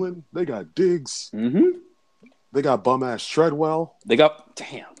Thielen. They got Diggs. Mm-hmm. They got bum-ass Treadwell. Damn.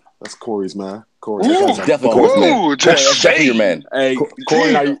 That's Corey's man. Corey, That's definitely Corey's man. Corey, that's definitely your man. Hey,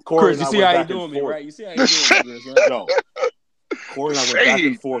 Corey, Chris, you see how you doing me, right? You see how you doing me, Chris, right? No. Corey and I went back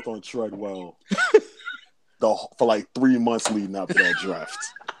and forth on Treadwell for like 3 months leading up to that draft.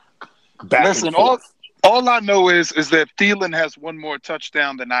 Listen, all I know is that Thielen has one more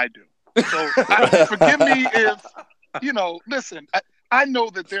touchdown than I do. So forgive me if, listen, I know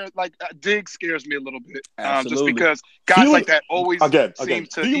that they're like Diggs scares me a little bit, just because guys Thielen, like that always seem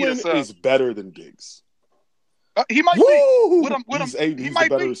to eat us up. Thielen is better than Diggs. He might be. He's the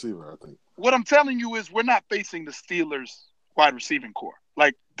better receiver, I think. What I'm telling you is we're not facing the Steelers wide receiving core.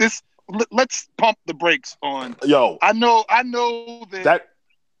 Like this, let's pump the brakes on. Yo, I know that.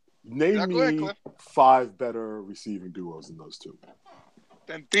 Name me 5 better receiving duos than those two.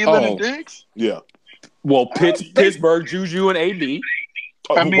 Than Thielen and Diggs? Yeah. Well, Pittsburgh, Juju and AB.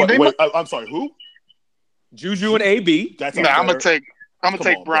 I'm sorry, who? Juju and AB. I'm gonna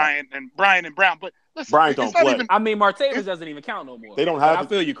take Brian and Brown. But listen, Brian don't play. I mean, Martavis doesn't even count no more. They don't have. I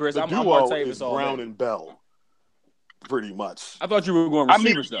feel you, Chris. The I'm duo Martavis is all Brown day. and Bell. Pretty much. I thought you were going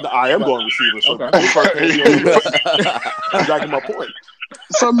receivers, though. I am going receivers. So okay. Exactly my point.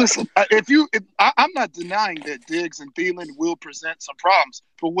 So listen, I'm not denying that Diggs and Thielen will present some problems,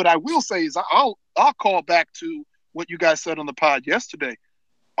 but what I will say is I'll call back to what you guys said on the pod yesterday.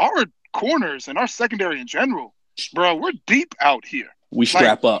 Our corners and our secondary in general, bro, we're deep out here. We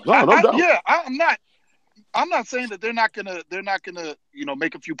strap up. No doubt. I'm not saying that they're not gonna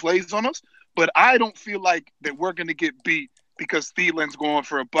make a few plays on us, but I don't feel like that we're gonna get beat because Thielen's going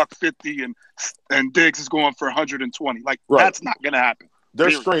for $150 and Diggs is going for 120. Like that's not gonna happen.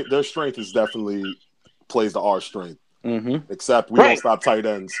 Their strength is definitely plays to our strength. Mm-hmm. Except we don't stop tight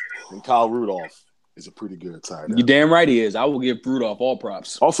ends, and Kyle Rudolph is a pretty good tight end. You damn right he is. I will give Rudolph all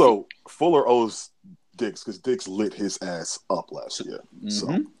props. Also, Fuller owes Diggs because Diggs lit his ass up last year. Mm-hmm. So,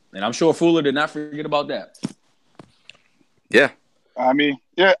 and I'm sure Fuller did not forget about that. Yeah. I mean,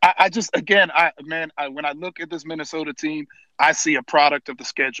 yeah, I just, again, when I look at this Minnesota team, I see a product of the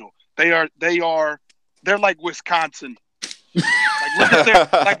schedule. They're like Wisconsin.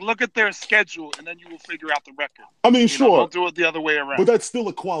 Look at their schedule, and then you will figure out the record. I mean, sure, don't do it the other way around. But that's still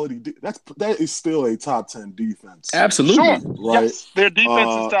a quality. That is still a top 10 defense. Absolutely, sure. Right? Yes, their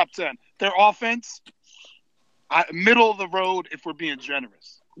defense is top 10. Their offense, middle of the road. If we're being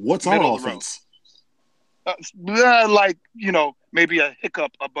generous, what's on offense? Maybe a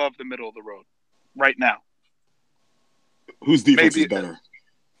hiccup above the middle of the road. right now. Whose defense Maybe- is better?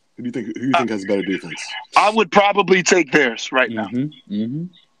 Who do you think has better defense? I would probably take theirs right now. Mm-hmm.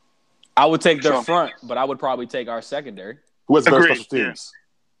 I would take their So- front, but I would probably take our secondary. Who has better Agreed, special teams?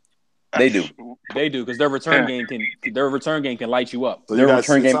 They do. They do because their return game can light you up. So Their you guys,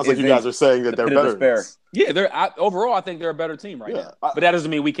 return it game sounds like is you guys are saying that the they're pit of better. than despair. us. Yeah, overall, I think they're a better team right Yeah, now. I- But that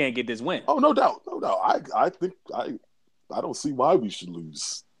doesn't mean we can't get this win. Oh, no doubt. I think I don't see why we should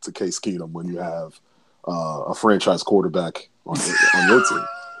lose to Case Keenum when you have a franchise quarterback on your team.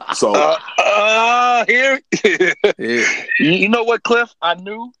 So Here, Yeah. you know what, Cliff? I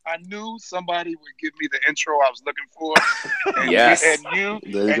knew somebody would give me the intro I was looking for. And Yes. you,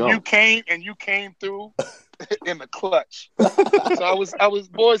 there you go. you came through in the clutch. So I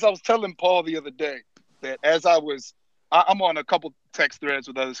was telling Paul the other day that as I'm on a couple text threads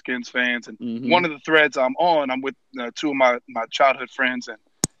with other Skins fans, and Mhm. one of the threads I'm with two of my childhood friends, and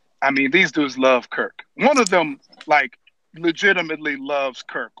I mean these dudes love Kirk. One of them like legitimately loves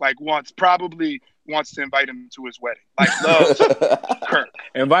Kirk, like probably wants to invite him to his wedding, like loves Kirk.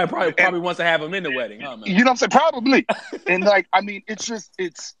 And Vi probably wants to have him in the wedding, huh, man? You know what I'm saying? Probably. And like, I mean,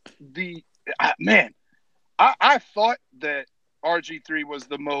 I thought that RG3 was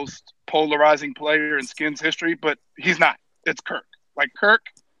the most polarizing player in Skins history, but he's not. It's Kirk. Like Kirk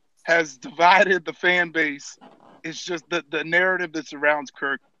has divided the fan base. It's just the narrative that surrounds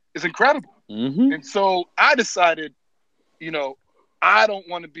Kirk is incredible. Mm-hmm. And so I decided, I don't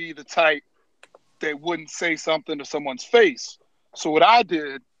want to be the type that wouldn't say something to someone's face. So what I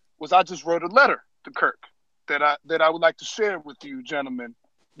did was I just wrote a letter to Kirk that I would like to share with you gentlemen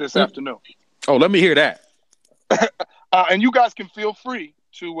this afternoon. Oh, let me hear that. And you guys can feel free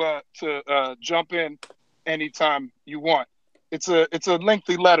to jump in anytime you want. It's a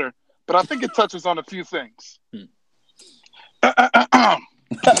lengthy letter, but I think it touches on a few things.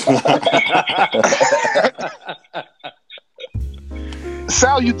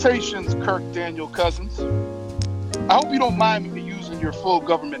 Salutations, Kirk Daniel Cousins. I hope you don't mind me using your full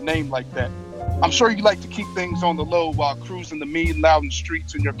government name like that. I'm sure you like to keep things on the low while cruising the mean, loud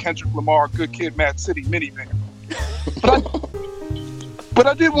streets in your Kendrick Lamar Good Kid, Mad City minivan. But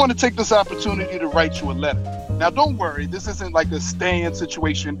I did want to take this opportunity to write you a letter. Now, don't worry, this isn't like a stay-in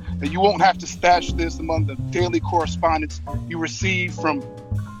situation, and you won't have to stash this among the daily correspondence you receive from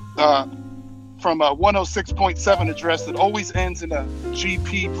a 106.7 address that always ends in a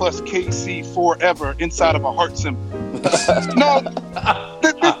GP plus KC forever inside of a heart symbol. No,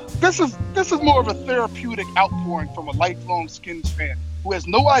 this is more of a therapeutic outpouring from a lifelong Skins fan who has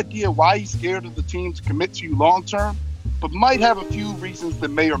no idea why he's scared of the team to commit to you long term, but might have a few reasons that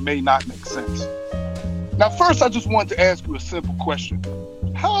may or may not make sense. Now, first, I just wanted to ask you a simple question.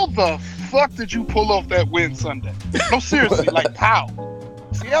 How the fuck did you pull off that win Sunday? No, seriously, like how?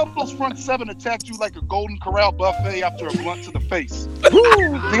 Seattle's front seven attacked you like a Golden Corral buffet after a blunt to the face.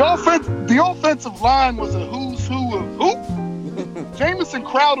 The offensive line was a who's who of who? Jamison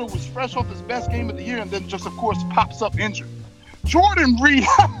Crowder was fresh off his best game of the year and then just, of course, pops up injured. Jordan Reed...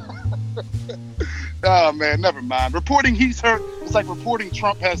 Oh, man, never mind. Reporting he's hurt is like reporting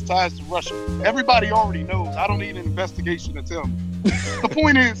Trump has ties to Russia. Everybody already knows. I don't need an investigation to tell me. The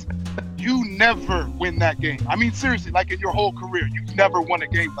point is, you never win that game. I mean, seriously, like in your whole career, you never won a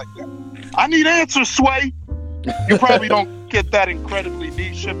game like that. I need answers, Sway. You probably don't get that incredibly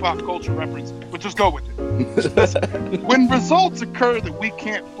niche hip-hop culture reference, but just go with it. Listen, when results occur that we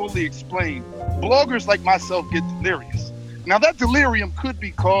can't fully explain, bloggers like myself get delirious. Now, that delirium could be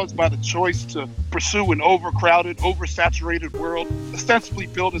caused by the choice to pursue an overcrowded, oversaturated world, ostensibly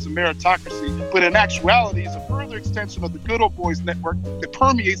built as a meritocracy, but in actuality is a further extension of the Good Old Boys network that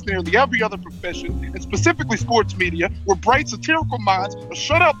permeates nearly every other profession, and specifically sports media, where bright, satirical minds are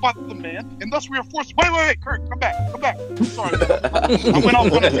shut out by the man, and thus we are forced... Wait, Kirk, come back. I'm sorry, man. I went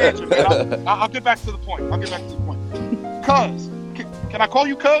off on a tangent, man. I'll get back to the point. Cuz, can I call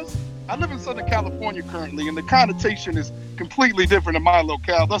you Cuz? I live in Southern California currently, and the connotation is completely different in my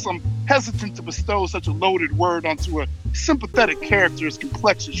locale. Thus, I'm hesitant to bestow such a loaded word onto a sympathetic character as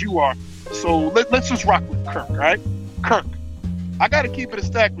complex as you are. So let's just rock with Kirk, all right? Kirk, I got to keep it a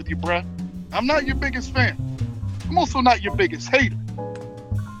stack with you, bruh. I'm not your biggest fan. I'm also not your biggest hater.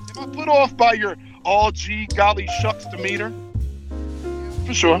 Am I put off by your all gee golly shucks demeanor?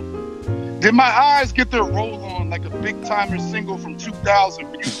 For sure. Did my eyes get their roll on like a big-timer single from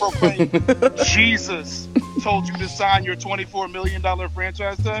 2000 when you proclaimed Jesus told you to sign your $24 million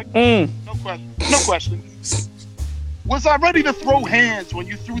franchise tag? No question. Was I ready to throw hands when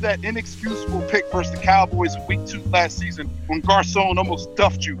you threw that inexcusable pick versus the Cowboys in Week 2 last season when Garcon almost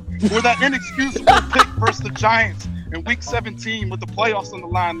duffed you? Or that inexcusable pick versus the Giants in Week 17 with the playoffs on the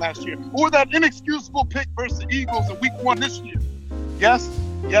line last year, or that inexcusable pick versus the Eagles in Week 1 this year? Yes,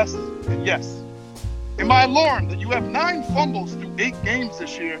 yes, and yes. Am I alarmed that you have 9 fumbles through 8 games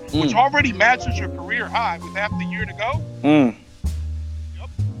this year, which already matches your career high with half the year to go? Yep.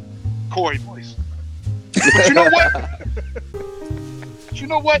 Corey voice. But you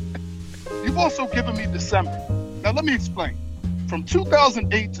know what? You've also given me December. Now let me explain. From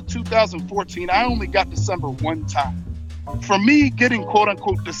 2008 to 2014, I only got December one time. For me, getting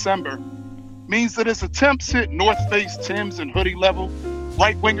quote-unquote December means that as attempts hit North Face, Timbs, and hoodie level,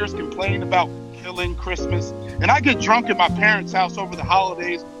 right-wingers complain about killing Christmas, and I get drunk at my parents' house over the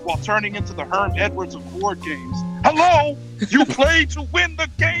holidays while turning into the Herm Edwards of board games. Hello? You play to win the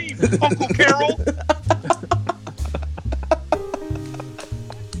game, Uncle Carol.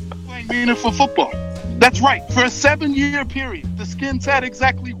 Playing meaningful football. That's right. For a 7-year period, the Skins had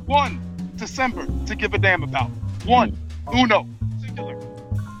exactly one December to give a damn about. One. Uno. Singular.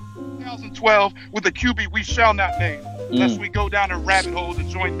 2012 with a QB we shall not name, lest we go down a rabbit hole to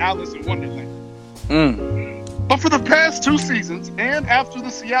join Alice in Wonderland. But for the past 2 seasons, and after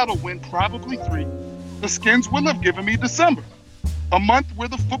the Seattle win, probably 3, the Skins will have given me December. A month where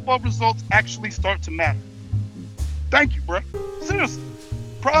the football results actually start to matter. Thank you, bruh. Seriously.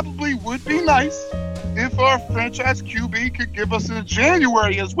 Probably would be nice if our franchise QB could give us in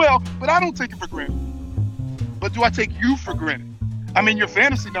January as well, but I don't take it for granted. But do I take you for granted? I mean, your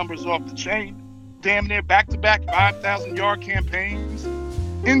fantasy numbers are off the chain. Damn near back-to-back 5,000-yard campaigns.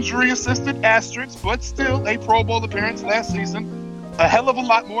 Injury-assisted asterisks, but still a Pro Bowl appearance last season. A hell of a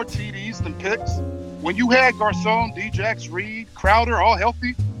lot more TDs than picks. When you had Garcon, Djax, Reed, Crowder all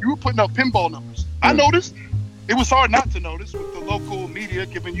healthy, you were putting up pinball numbers. I noticed. It was hard not to notice with the local media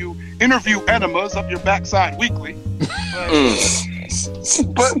giving you interview enemas up your backside weekly.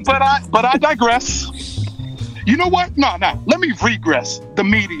 But I digress. You know what? No. Let me regress the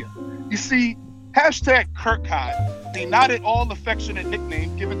media. You see, hashtag Kirkhyde, the not at all affectionate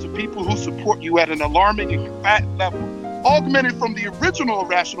nickname given to people who support you at an alarming and combatant level, augmented from the original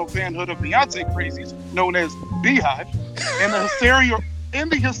irrational fanhood of Beyonce crazies known as Beehive, and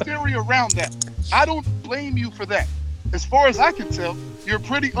the hysteria around that. I don't blame you for that. As far as I can tell, you're a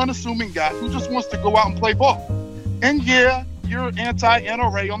pretty unassuming guy who just wants to go out and play ball. And yeah, you're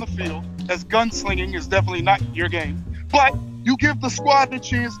anti-NRA on the field, as gunslinging is definitely not your game. But you give the squad a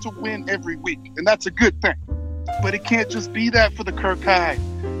chance to win every week, and that's a good thing. But it can't just be that for the Kirkhyde.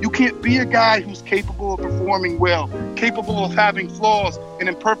 You can't be a guy who's capable of performing well, capable of having flaws, and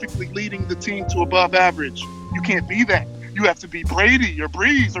imperfectly leading the team to above average. You can't be that. You have to be Brady or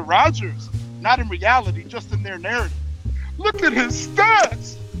Breeze or Rodgers. Not in reality, just in their narrative. Look at his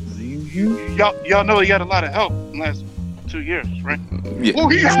stats. Y'all know he had a lot of help in the last 2 years, right? Yeah. Well,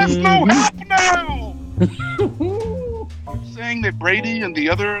 he has no help now. You're saying that Brady and the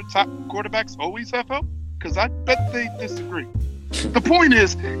other top quarterbacks always have help? Because I bet they disagree. The point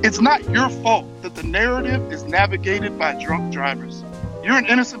is, it's not your fault that the narrative is navigated by drunk drivers. You're an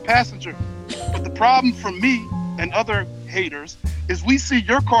innocent passenger. But the problem for me and other haters is we see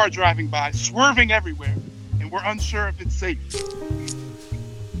your car driving by, swerving everywhere, and we're unsure if it's safe.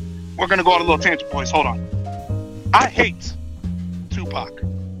 We're going to go on a little tangent, boys. Hold on. I hate Tupac.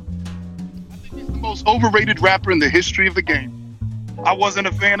 I think he's the most overrated rapper in the history of the game. I wasn't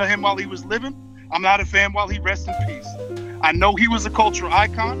a fan of him while he was living. I'm not a fan while he rests in peace. I know he was a cultural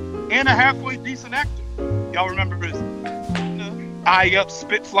icon and a halfway decent actor. Y'all remember his eye up,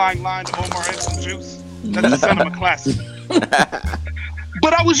 spit flying line to Omar and some juice? That's a cinema classic.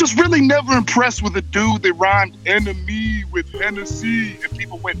 But I was just really never impressed with a dude that rhymed enemy with Hennessy and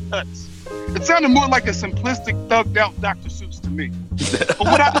people went nuts. It sounded more like a simplistic, thugged out Dr. Seuss to me.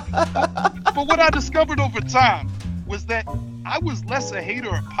 But what I discovered over time was that I was less a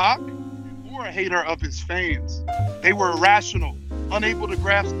hater of Pac, more a hater of his fans. They were irrational, unable to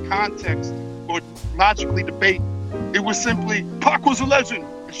grasp context or logically debate. It was simply, Pac was a legend,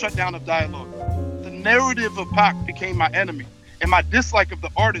 and shut down of dialogue. The narrative of Pac became my enemy, and my dislike of the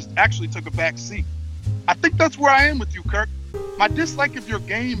artist actually took a back seat. I think that's where I am with you, Kirk. My dislike of your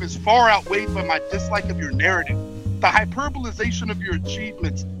game is far outweighed by my dislike of your narrative. The hyperbolization of your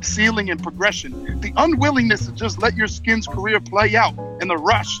achievements, ceiling, and progression. The unwillingness to just let your Skins career play out, and the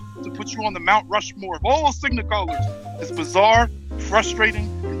rush to put you on the Mount Rushmore of all Signicolors is bizarre, frustrating,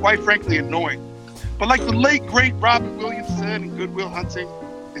 and quite frankly annoying. But like the late, great Robin Williams said in Good Will Hunting,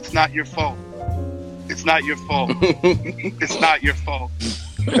 it's not your fault. It's not your fault. It's not your fault.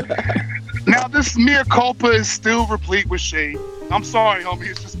 Now, this mea culpa is still replete with shade. I'm sorry, homie.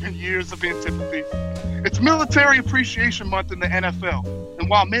 It's just been years of antipathy. It's Military Appreciation Month in the NFL. And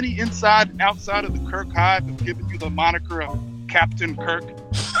while many inside and outside of the Kirk Hive have given you the moniker of Captain Kirk,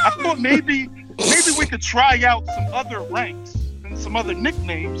 I thought maybe we could try out some other ranks and some other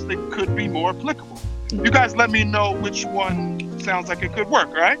nicknames that could be more applicable. You guys let me know which one sounds like it could work,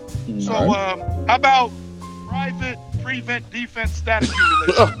 all right? So how about private prevent defense stat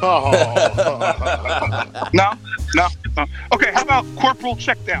accumulation? No. Okay, how about corporal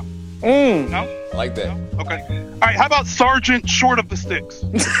checkdown? No? Like that. No? Okay. All right, how about sergeant short of the sticks?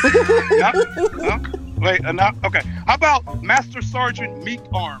 No? Wait, no? Okay. How about master sergeant meek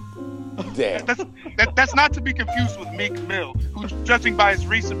arm? Damn. That's not to be confused with Meek Mill, who, judging by his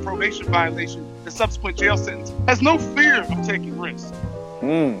recent probation violation and subsequent jail sentence, has no fear of taking risks.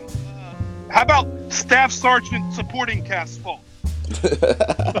 How about staff sergeant supporting cast fault? Okay.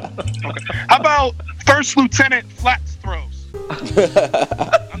 How about first lieutenant flats throws?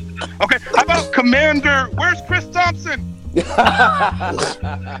 Okay. How about commander? Where's Chris Thompson? Okay.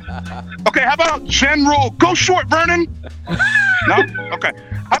 How about general? Go short, Vernon. No. Okay.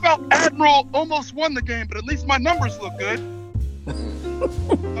 How about admiral? Almost won the game, but at least my numbers look good.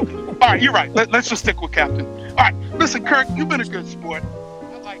 Okay. All right, you're right. Let's just stick with captain. All right. Listen, Kirk, you've been a good sport.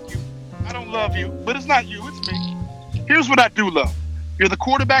 I like you. I don't love you, but it's not you, it's me. Here's what I do love. You're the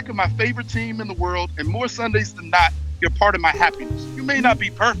quarterback of my favorite team in the world, and more Sundays than not, you're part of my happiness. You may not be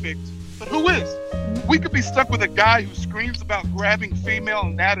perfect, but who is? We could be stuck with a guy who screams about grabbing female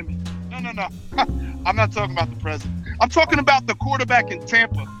anatomy. No. I'm not talking about the president. I'm talking about the quarterback in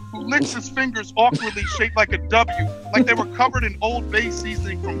Tampa who licks his fingers awkwardly shaped like a W, like they were covered in Old Bay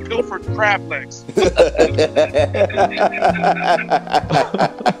seasoning from pilfered crab legs.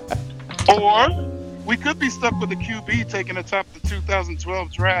 Or we could be stuck with a QB taking atop the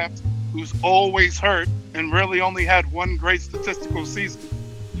 2012 draft who's always hurt and really only had one great statistical season.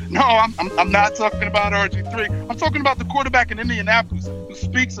 No, I'm not talking about RG3. I'm talking about the quarterback in Indianapolis who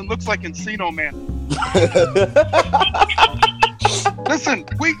speaks and looks like Encino Man. Listen,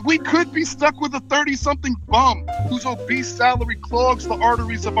 we could be stuck with a 30-something bum whose obese salary clogs the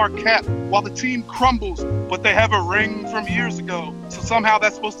arteries of our cap while the team crumbles, but they have a ring from years ago. So somehow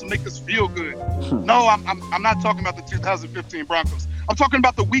that's supposed to make us feel good. No, I'm not talking about the 2015 Broncos. I'm talking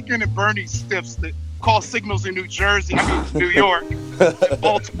about the Weekend at Bernie's stiffs that call signals in New York, and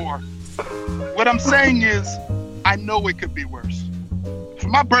Baltimore. What I'm saying is, I know it could be worse. For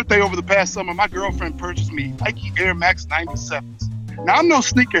my birthday over the past summer, my girlfriend purchased me Nike Air Max 97s. Now, I'm no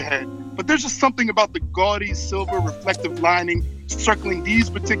sneakerhead, but there's just something about the gaudy silver reflective lining circling these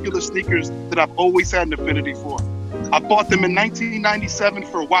particular sneakers that I've always had an affinity for. I bought them in 1997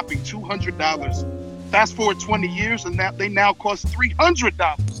 for a whopping $200. Fast forward 20 years, and they now cost $300.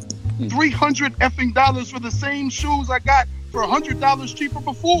 $300 effing dollars for the same shoes I got for $100 cheaper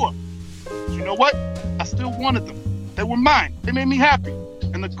before. But you know what? I still wanted them. They were mine. They made me happy.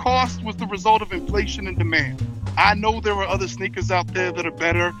 And the cost was the result of inflation and demand. I know there are other sneakers out there that are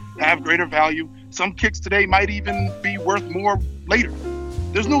better, have greater value. Some kicks today might even be worth more later.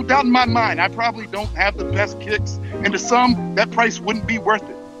 There's no doubt in my mind I probably don't have the best kicks, and to some, that price wouldn't be worth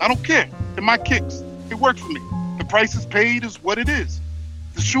it. I don't care. They're my kicks. It works for me. The price is paid is what it is.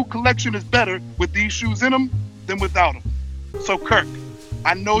 The shoe collection is better with these shoes in them than without them. So, Kirk,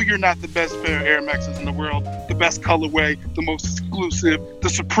 I know you're not the best pair of Air Maxes in the world, the best colorway, the most exclusive, the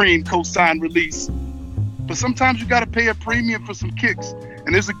supreme co-sign release. But sometimes you got to pay a premium for some kicks,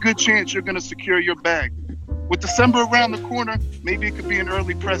 and there's a good chance you're going to secure your bag. With December around the corner, maybe it could be an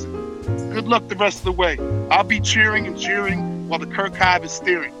early present. Good luck the rest of the way. I'll be cheering and jeering while the Kirk Hive is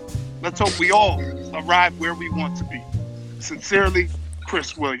steering. Let's hope we all arrive where we want to be. Sincerely,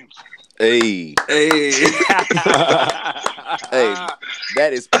 Chris Williams. Hey. Hey,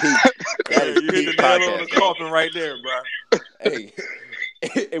 that is peak. That is you peak hit the nail on podcast. the coffin right there, bro. Hey,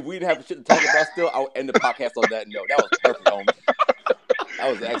 if we didn't have shit to talk about still, I would end the podcast on that note. That was perfect, homie. That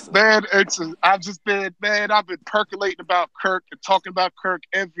was excellent. I've been percolating about Kirk and talking about Kirk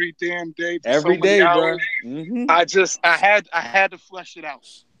every damn day. Every day, bro. Mm-hmm. I had to flesh it out.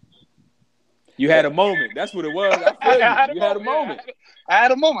 You had a moment. That's what it was. I feel you had a moment. I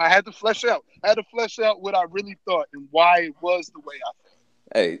had a moment. I had to flesh out. I had to flesh out what I really thought and why it was the way I felt.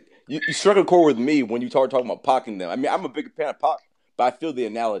 Hey, you struck a chord with me when you started talking about Pac and them. I mean, I'm a big fan of Pac, but I feel the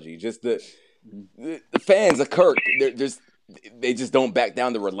analogy. Just the fans of Kirk, they just don't back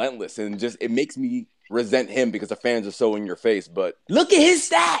down. They're relentless, and just it makes me resent him because the fans are so in your face. But look at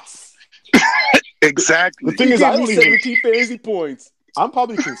his stats. Exactly. The thing is, I don't even 17 fantasy points. I'm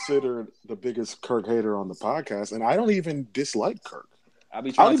probably considered the biggest Kirk hater on the podcast, and I don't even dislike Kirk. I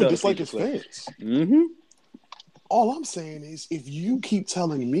don't even dislike his fans. Mm-hmm. All I'm saying is, if you keep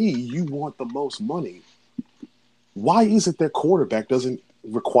telling me you want the most money, why is it that quarterback doesn't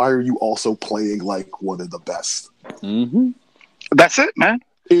require you also playing like one of the best. Mm-hmm. That's it, man.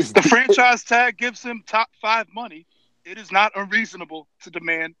 If The franchise tag gives him top 5 money. It is not unreasonable to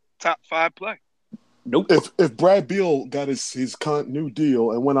demand top 5 play. Nope. if Brad Beal got his new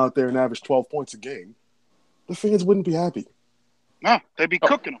deal and went out there and averaged 12 points a game, the fans wouldn't be happy. No, they'd be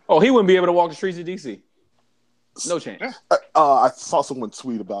cooking him. Oh, he wouldn't be able to walk the streets of DC. No chance. I saw someone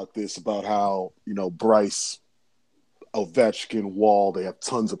tweet about this, about how, Bryce, Ovechkin, Wall, they have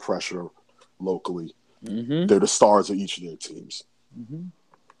tons of pressure locally. Mm-hmm. They're the stars of each of their teams. Mm-hmm.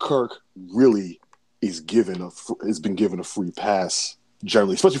 Kirk really has been given a free pass,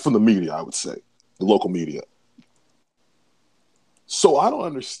 generally, especially from the media, I would say, the local media. So I don't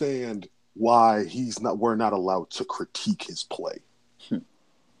understand why we're not allowed to critique his play.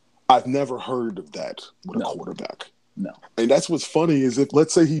 I've never heard of that with a quarterback. No. And that's what's funny is if,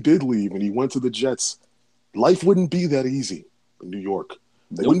 let's say he did leave and he went to the Jets, life wouldn't be that easy in New York.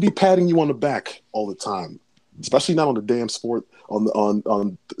 They wouldn't be patting you on the back all the time, especially not on the damn sport, on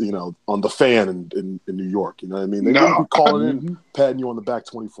the fan in New York. You know what I mean? They wouldn't be calling in, patting you on the back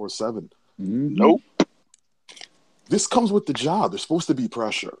 24/7. Nope. This comes with the job. There's supposed to be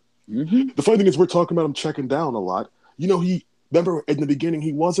pressure. Mm-hmm. The funny thing is we're talking about him checking down a lot. Remember in the beginning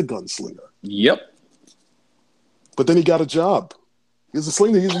he was a gunslinger. Yep. But then he got a job. He was a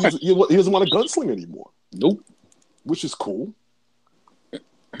slinger. He doesn't want a gunslinger anymore. Nope. Which is cool.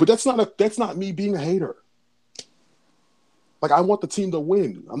 But that's not me being a hater. Like, I want the team to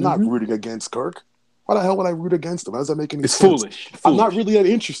win. I'm not rooting against Kirk. Why the hell would I root against him? How does that make any sense? Foolish. I'm not really that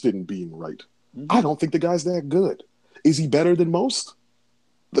interested in being right. Mm-hmm. I don't think the guy's that good. Is he better than most?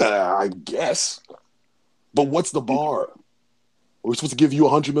 I guess. But what's the bar? Are we supposed to give you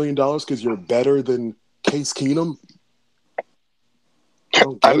 $100 million because you're better than Case Keenum?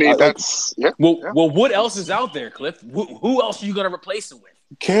 That's yeah. Well, what else is out there, Cliff? Who else are you going to replace him with?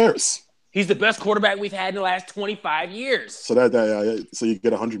 Who cares? He's the best quarterback we've had in the last 25 years. So so you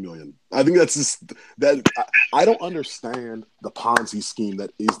get $100 million. I think that's just that. I don't understand the Ponzi scheme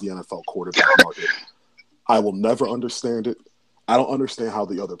that is the NFL quarterback market. I will never understand it. I don't understand how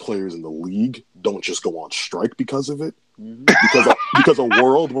the other players in the league don't just go on strike because of it. Mm-hmm. Because a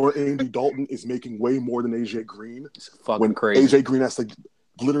world where Andy Dalton is making way more than AJ Green. It's fucking when crazy. AJ Green has to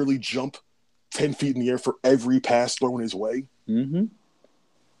literally jump 10 feet in the air for every pass thrown his way. Mm-hmm.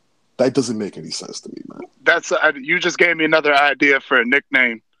 That doesn't make any sense to me, man. You just gave me another idea for a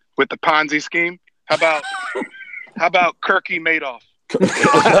nickname with the Ponzi scheme. How about Kirky Madoff?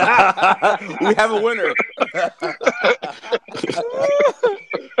 We have a winner.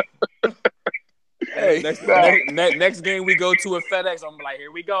 Hey, next game we go to a FedEx, I'm like,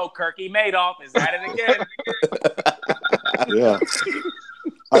 here we go, Kirky Madoff is at it again. Yeah.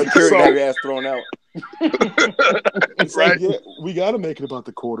 Security got your ass thrown out. It's right. Like, yeah, we got to make it about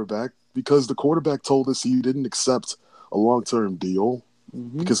the quarterback because the quarterback told us he didn't accept a long-term deal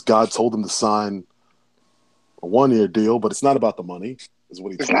because God told him to sign a one-year deal, but it's not about the money. Is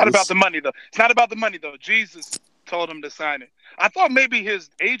what he told us. It's not about the money, though. It's not about the money, though. Jesus told him to sign it. I thought maybe his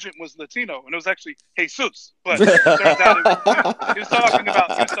agent was Latino, and it was actually Jesus. But it turns out he was talking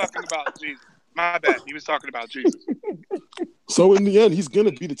about Jesus. My bad. He was talking about Jesus. So in the end, he's going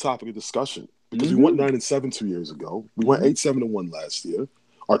to be the topic of discussion because we went 9-7 2 years ago. We went 8-7-1 last year.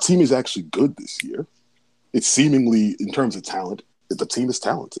 Our team is actually good this year. It's seemingly, in terms of talent, the team is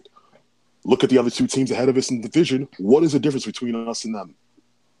talented. Look at the other two teams ahead of us in the division. What is the difference between us and them?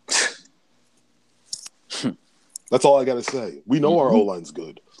 That's all I got to say. We know our O-line's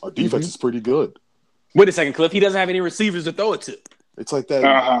good. Our defense is pretty good. Wait a second, Cliff. He doesn't have any receivers to throw it to. It's like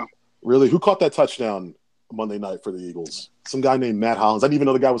that. Really? Who caught that touchdown Monday night for the Eagles? Some guy named Matt Hollins. I didn't even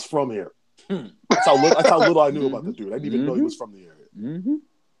know the guy was from here. That's how little I knew about the dude. I didn't even know he was from the area.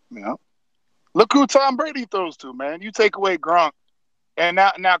 Yeah. Look who Tom Brady throws to, man. You take away Gronk, and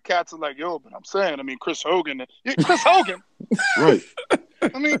now cats are like, yo, but I'm saying, Chris Hogan. Chris Hogan. Right.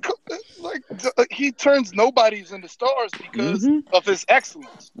 He turns nobodies into stars because of his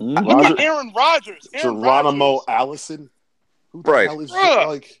excellence. Look at Aaron Rodgers. Geronimo Allison. Who the hell is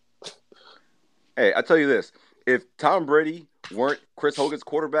like? Hey, I tell you this: if Tom Brady weren't Chris Hogan's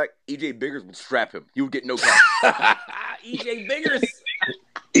quarterback, EJ Biggers would strap him. He would get no count. EJ Biggers.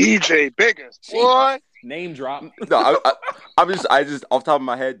 EJ Biggers. What? Name drop. No, I just off the top of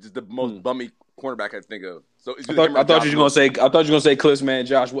my head, just the most bummy cornerback I think of. So I thought you were gonna say Cliff's man,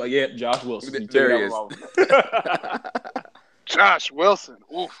 Josh. Well, yeah, Josh Wilson. There he is. Josh Wilson.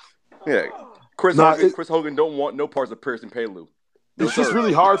 Oof. Yeah, Chris Hogan don't want no parts of Pearson Palu. It's just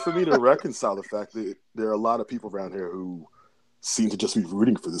really hard for me to reconcile the fact that there are a lot of people around here who seem to just be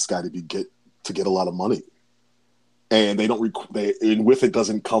rooting for this guy to get a lot of money. and they don't. And with it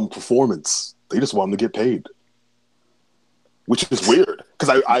doesn't come performance. They just want them to get paid, which is weird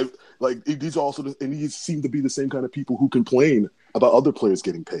because I like these are also and these seem to be the same kind of people who complain about other players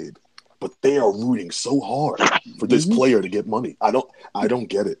getting paid, but they are rooting so hard for this player to get money. I don't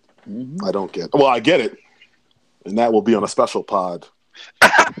get it. I don't get it. Well, I get it, and that will be on a special pod.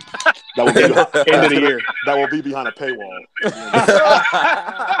 That will be End of the year. That will be behind a paywall.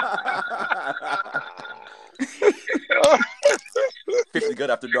 50 good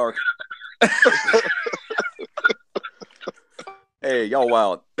after dark. Hey, y'all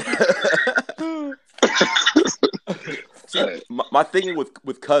wild. See, my thinking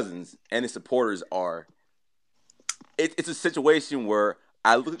with Cousins and his supporters are, it's a situation where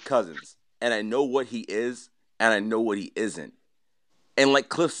I look at Cousins and I know what he is and I know what he isn't. And like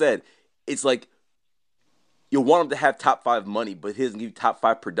Cliff said, it's like you want him to have top 5 money, but he doesn't give you top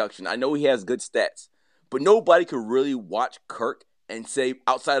 5 production. I know he has good stats, but nobody could really watch Kirk and say,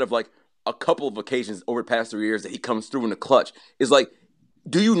 outside of like a couple of occasions over the past 3 years that he comes through in the clutch, is like,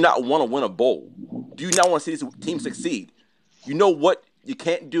 do you not want to win a bowl? Do you not want to see this team succeed? You know what you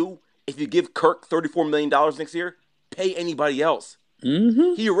can't do if you give Kirk $34 million next year? Pay anybody else.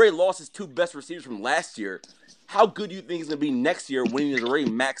 Mm-hmm. He already lost his 2 best receivers from last year. How good do you think he's going to be next year when he's already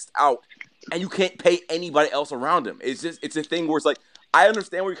maxed out and you can't pay anybody else around him? It's a thing where it's like, I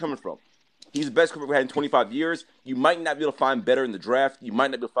understand where you're coming from. He's the best quarterback we had in 25 years. You might not be able to find better in the draft. You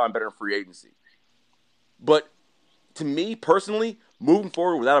might not be able to find better in free agency. But to me, personally, moving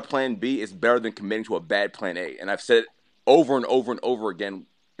forward without a plan B is better than committing to a bad plan A. And I've said it over and over and over again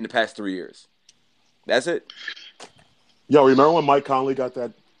in the past 3 years. That's it. Yo, remember when Mike Conley got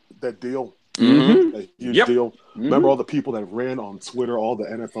that deal? Mm-hmm. That huge deal? Mm-hmm. Remember all the people that ran on Twitter, all the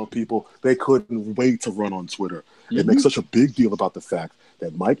NFL people, they couldn't wait to run on Twitter. Mm-hmm. It makes such a big deal about the fact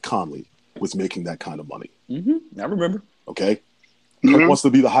that Mike Conley was making that kind of money. Mm-hmm. I remember. Okay? Kirk wants to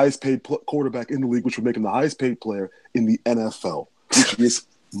be the highest paid quarterback in the league, which would make him the highest paid player in the NFL, which is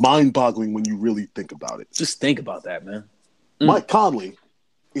mind-boggling when you really think about it. Just think about that, man. Mike Conley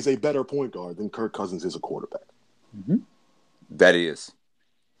is a better point guard than Kirk Cousins is a quarterback. Mm-hmm. That he is.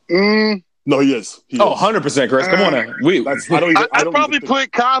 No, he is. 100%, Chris. Come on now. I probably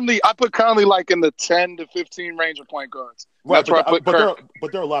put Conley. I put Conley like in the 10 to 15 range of point guards. Right, That's where I put Kirk.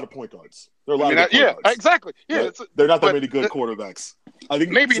 But there are a lot of point guards. There are a lot of good point guards. Exactly. Yeah, right? They're not that many good quarterbacks. I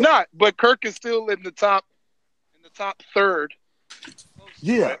think maybe not, but Kirk is still in the top third.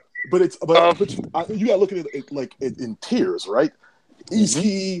 Yeah, but you got to look at it like in tiers, right?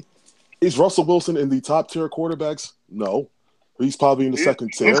 Is Russell Wilson in the top tier quarterbacks? No. He's probably in the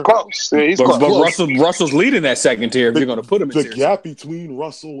second tier. He's close. Yeah, he's close. But Russell's leading that second tier if you're going to put him in the tier. Gap between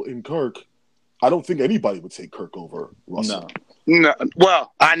Russell and Kirk, I don't think anybody would take Kirk over Russell. No.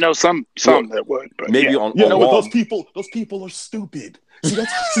 Well, I know some that would, but maybe but those people are stupid. See,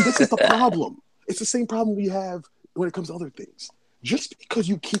 this is the problem. It's the same problem we have when it comes to other things. Just because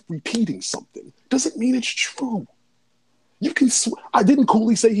you keep repeating something doesn't mean it's true. You can. I didn't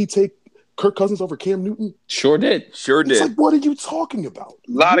Cooley say he'd take Kirk Cousins over Cam Newton? Sure did. It's like, what are you talking about?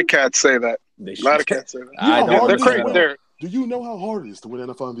 A lot of cats say that. A lot of cats say that. They're crazy. Do you know how hard it is to win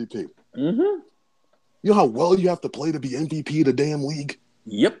NFL MVP? Mm-hmm. You know how well you have to play to be MVP of the damn league?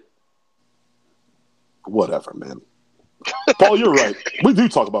 Yep. Whatever, man. Paul, you're right. We do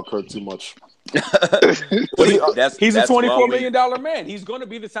talk about Kirk too much. He's a $24 million man. He's going to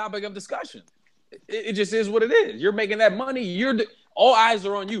be the topic of discussion. It just is what it is. You're making that money. All eyes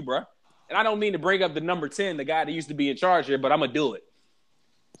are on you, bro. And I don't mean to bring up the number 10, the guy that used to be in charge here, but I'm gonna do it.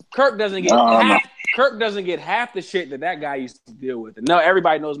 Kirk doesn't get half the shit that guy used to deal with. And no,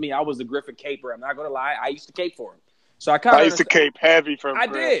 everybody knows me. I was the Griffin caper. I'm not gonna lie. I used to cape for him. So I used to cape heavy for him. I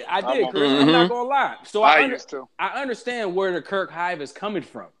did, Chris. Mm-hmm. I'm not gonna lie. So I used to. I understand where the Kirk hive is coming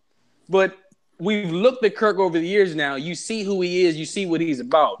from, but we've looked at Kirk over the years now. You see who he is. You see what he's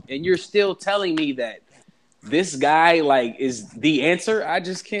about, and you're still telling me that this guy is the answer. I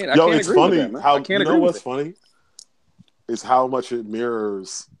just can't. I can't it's agree funny with that, man. how I can't you know agree what's with funny is how much it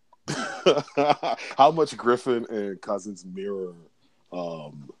mirrors how much Griffin and Cousins mirror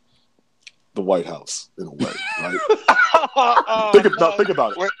the White House in a way, right? think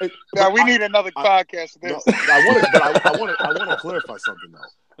about it. Now we need another podcast. I want to clarify something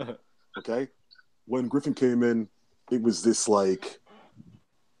though. Okay, when Griffin came in, it was this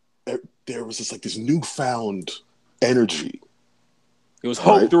there was this newfound energy. It was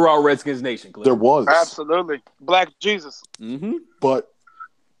hope throughout Redskins Nation. Cliff. There was. Absolutely. Black Jesus. Mm-hmm. But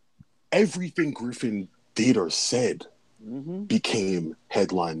everything Griffin did or said became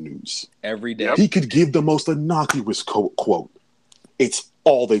headline news. Every day. He could give the most innocuous quote. It's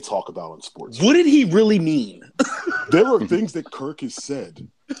all they talk about in sports. What did he really mean? There are things that Kirk has said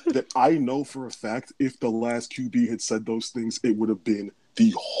that I know for a fact if the last QB had said those things, it would have been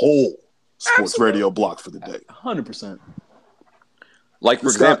the whole sports radio block for the day. 100%. Like, for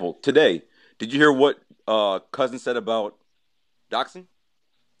example, today, did you hear what Cousins said about doxing?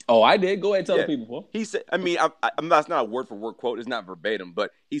 Oh, I did. Go ahead and tell the people, Paul. He said, I mean, I'm not, it's not a word for word quote. It's not verbatim,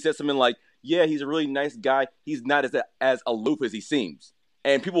 but he said something like, yeah, he's a really nice guy. He's not as aloof as he seems.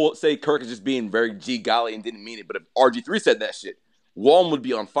 And people will say Kirk is just being very G golly and didn't mean it. But if RG3 said that shit, Walm would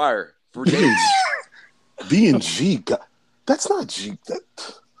be on fire for days. Being G, that's not G.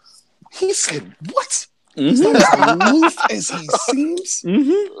 He said, what? He's not as aloof as he seems.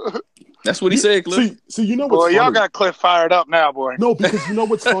 That's what he said, Cliff. See, you know what's funny? Y'all got Cliff fired up now, boy. No, because you know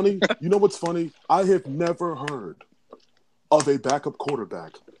what's funny? I have never heard of a backup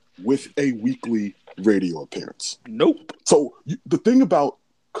quarterback with a weekly radio appearance. Nope. So the thing about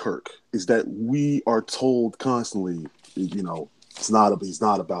Kirk is that we are told constantly, you know, he's not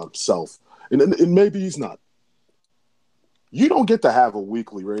about himself. And maybe he's not. You don't get to have a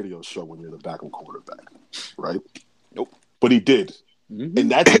weekly radio show when you're the backup quarterback, right? Nope. But he did.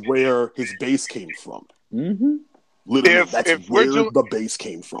 And that's where his base came from. Literally, that's where the base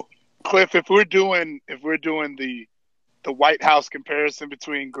came from. Cliff, if we're doing the White House comparison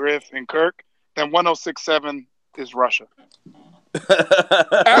between Griff and Kirk, then 106.7 is Russia.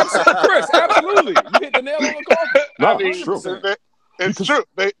 Chris, absolutely. You hit the nail on the coffin. No, I mean, it's true. It's true.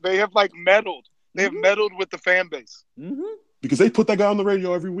 They have like meddled. They have meddled with the fan base. Because they put that guy on the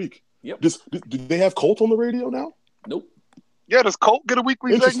radio every week. Yep. Do they have Colt on the radio now? Nope. Yeah, does Colt get a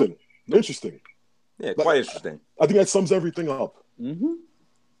weekly segment? Interesting. Yeah, quite interesting. I think that sums everything up.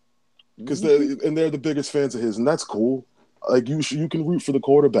 Because they're the biggest fans of his, and that's cool. Like you can root for the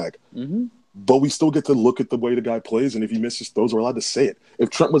quarterback, but we still get to look at the way the guy plays, and if he misses throws, we're allowed to say it. If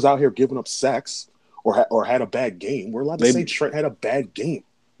Trent was out here giving up sacks or had a bad game, we're allowed to say Trent had a bad game.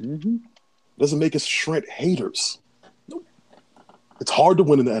 Doesn't make us Trent haters. Nope. It's hard to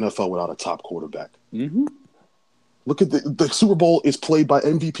win in the NFL without a top quarterback. Look at the Super Bowl is played by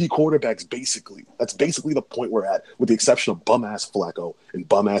MVP quarterbacks, basically. That's basically the point we're at, with the exception of bum-ass Flacco and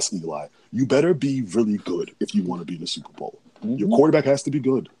bum-ass Eli. You better be really good if you want to be in the Super Bowl. Your quarterback has to be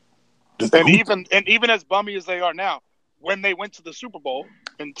good. Even as bummy as they are now, when they went to the Super Bowl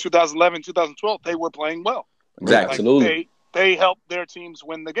in 2011, 2012, they were playing well. Exactly. Absolutely. They helped their teams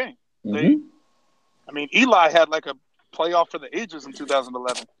win the game. Eli had like a playoff for the ages in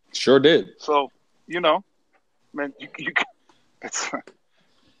 2011. Sure did. So, man,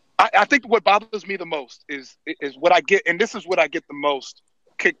 I think what bothers me the most is what I get, and this is what I get the most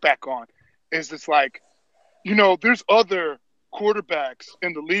kickback on, is it's like, there's other quarterbacks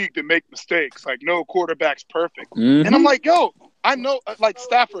in the league that make mistakes. Like, no quarterback's perfect. And I'm like, yo, I know, like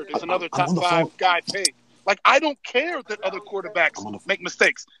Stafford is another top 5 guy paid. Like, I don't care that other quarterbacks make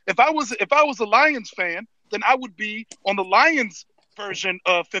mistakes. If I was a Lions fan, then I would be on the Lions version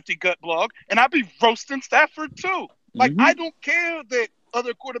of 50 Gut Blog, and I'd be roasting Stafford too. Like, I don't care that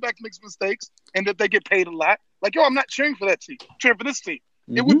other quarterbacks make mistakes and that they get paid a lot. Like, yo, I'm not cheering for that team. I'm cheering for this team.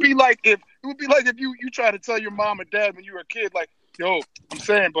 It would be like if you try to tell your mom or dad when you were a kid, like, yo, I'm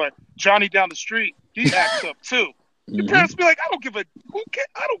saying, but Johnny down the street, he acts up too. Your parents be like, I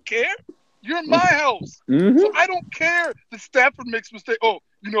don't care. You're in my house. So I don't care that Stafford makes mistakes. Oh,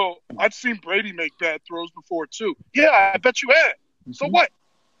 I've seen Brady make bad throws before too. Yeah, I bet you have. So what?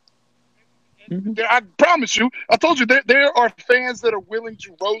 I promise you, I told you, there are fans that are willing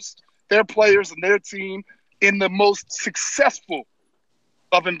to roast their players and their team in the most successful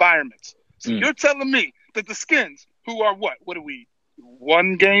of environments. So you're telling me that the Skins, who are what are we,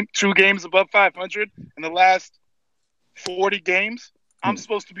 1 game, 2 games above 500 in the last 40 games, I'm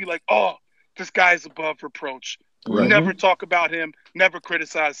supposed to be like, oh, this guy's above reproach. Right. Never talk about him, never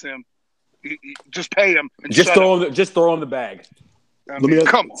criticize him. Just pay him. And just throw him the bag.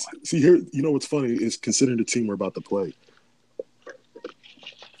 Come on. See here, what's funny is, considering the team we're about to play,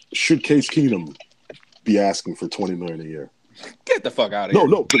 should Case Keenum be asking for $20 million a year? Get the fuck out of here.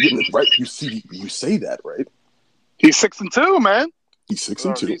 No, but right. You say that, right? He's 6-2, man. He's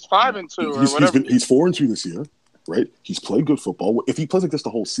 6-2. He's 5-2 or whatever. He's 4-2 this year, right? He's played good football. If he plays like this the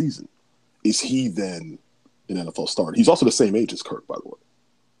whole season, is he then an NFL starter? He's also the same age as Kirk, by the way.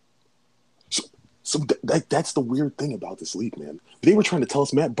 So that's the weird thing about this league, man. They were trying to tell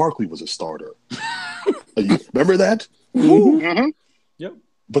us Matt Barkley was a starter. Remember that? Yep.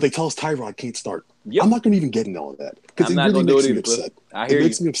 But they tell us Tyrod can't start. Yep. I'm not going to even get into all of that because it really makes me upset. It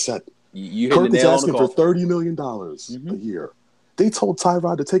makes me upset. Kirk is asking for $30 million a year. They told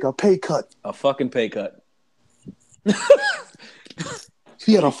Tyrod to take a pay cut. A fucking pay cut.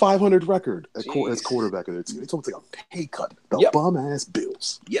 He had a 500 record as quarterback of their team. They told him to take a pay cut. The bum ass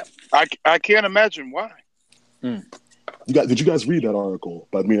Bills. Yep. I can't imagine why. Did you guys read that article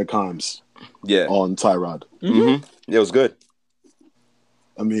by Mina Kimes? Yeah. On Tyrod. Mm-hmm. Yeah, it was good.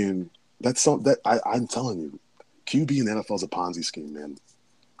 I mean, that's something that I'm telling you, QB in the NFL is a Ponzi scheme, man.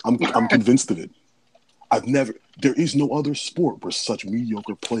 I'm convinced of it. There is no other sport where such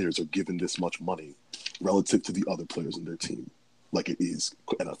mediocre players are given this much money relative to the other players in their team, like it is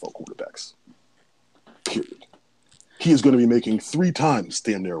NFL quarterbacks. Period. He is going to be making 3 times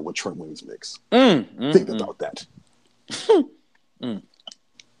damn near what Trent Williams makes. Think about that.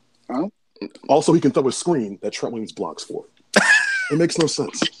 Also, he can throw a screen that Trent Williams blocks for. It makes no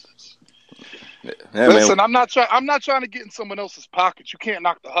sense. Yeah, Listen, man. I'm not trying to get in someone else's pockets. You can't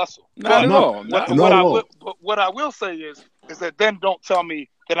knock the hustle. Not at all. What I will say is that then don't tell me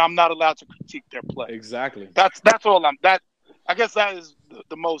that I'm not allowed to critique their play. Exactly. That's all I guess that is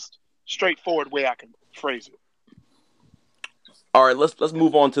the most straightforward way I can phrase it. All right, let's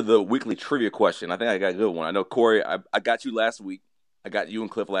move on to the weekly trivia question. I think I got a good one. I know, Corey, I got you last week. I got you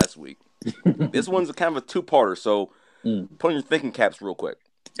and Cliff last week. This one's kind of a two-parter, so put on your thinking caps real quick.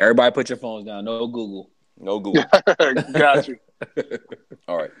 Everybody put your phones down. No Google. No Google. Got you.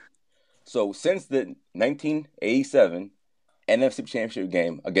 All right. So since the 1987 NFC Championship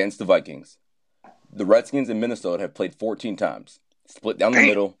game against the Vikings, the Redskins and Minnesota have played 14 times, split down the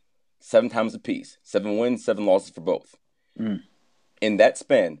middle, 7 times apiece, 7 wins, 7 losses for both. In that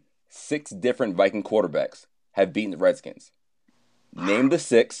span, 6 different Viking quarterbacks have beaten the Redskins. Name the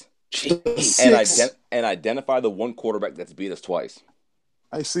 6 and identify the one quarterback that's beat us twice.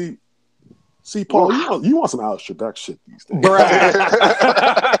 I see, Paul, you want some Alex Trebek shit these days.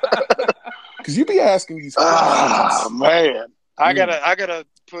 Because you be asking these questions. Man. I gotta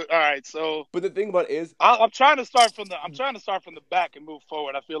put all right, so but the thing about it is I'm trying to start from the back and move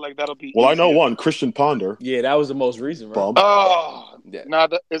forward. I feel like that'll be well, easier. I know one, Christian Ponder. Yeah, that was the most recent, right? Bum. Oh, Yeah. now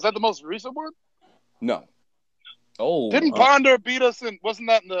is that the most recent one? no. Oh, Didn't Ponder beat us in? Wasn't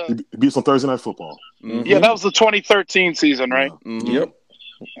that in the? He beat us on Thursday Night Football. Mm-hmm. Yeah, that was the 2013 season, right? Mm-hmm. Yep.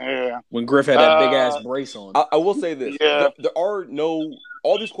 Yeah. When Griff had that big ass brace on. I will say this: Yeah. there are no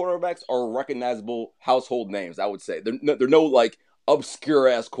all these quarterbacks are recognizable household names. I would say there are no like obscure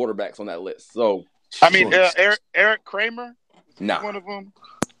ass quarterbacks on that list. So I mean, Eric Kramer, nah. one of them.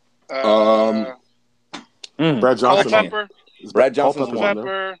 Brad Johnson. Culpepper. Brad Johnson's Culpepper's one. on there.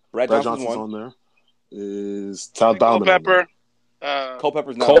 Culpepper. Brad Brad Johnson's Johnson's one. on there. Is Todd Bauman. Culpepper.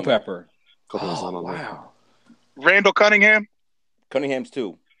 Culpepper's not. on there. Culpepper. Culpepper's not on there. Wow. Randall Cunningham. Cunningham's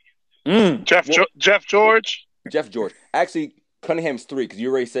 2. Jeff George. Jeff George. Actually, Cunningham's 3 because you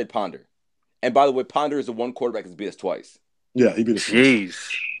already said Ponder. And by the way, Ponder is the one quarterback that's beat us twice. Yeah, he beat us. Jeez.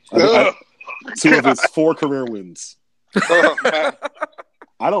 2 of his 4 career wins. Oh, man.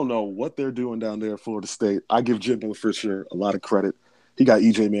 I don't know what they're doing down there at Florida State. I give Jimbo Fisher a lot of credit. He got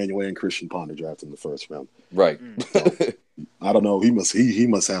EJ Manuel and Christian Ponder drafted in the first round. Right. I don't know. He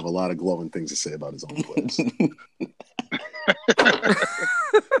must have a lot of glowing things to say about his own players.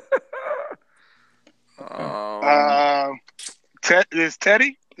 Is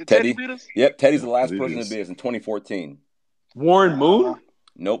Teddy? Did Teddy beat us? Yep, Teddy's the last Teddy person is. to beat us in 2014. Warren Moon?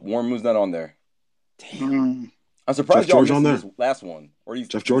 Nope, Warren Moon's not on there. Mm. I'm surprised Jeff y'all George on missed there. this last one. Or these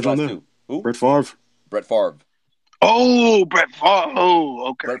Jeff George these on last there. 2. Who? Brett Favre. Brett Favre. Oh, Brett Favre. Oh,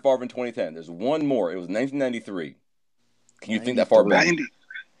 okay. Brett Favre in 2010. There's one more. It was 1993. Can you think that far back?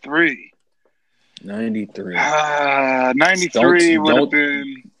 93. 93. 93 would have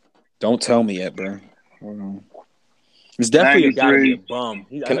been. Don't tell me yet, bro. Hold on. It's definitely a guy to be a bum.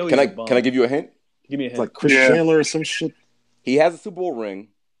 Can I give you a hint? Give me a It's hint. like Chris Chandler or some shit. He has a Super Bowl ring.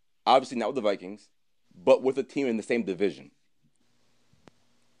 Obviously not with the Vikings, but with a team in the same division.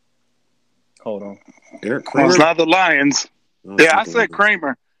 Hold on. Eric Well, Kramer. it's not the Lions. No, it's Yeah, I not the said Ravens.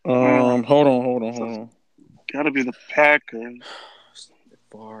 Kramer. Hold on. Gotta be the Packers.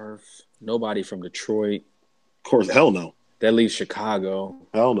 Favre. Nobody from Detroit. Of course, hell no. That leaves Chicago.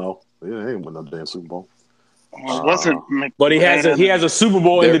 Hell no. Yeah, they ain't win no damn Super Bowl. It wasn't McMahon. But he has a Super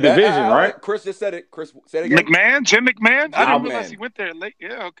Bowl in the division, right? Chris just said it. Chris, say it again. McMahon? Jim McMahon? I didn't McMahon. realize he went there late.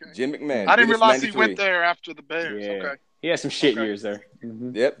 Yeah, okay. Jim McMahon. I didn't Beat us realize he 93. went there after the Bears. Yeah. Okay. He had some shit Okay. years there.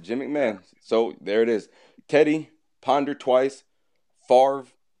 Mm-hmm. Yep, Jim McMahon. So there it is. Teddy, Ponder twice, Favre,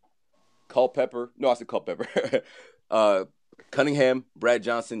 Culpepper. No, I said Culpepper. Cunningham, Brad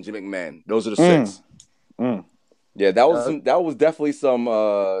Johnson, Jim McMahon. Those are the 6. Yeah, that was definitely some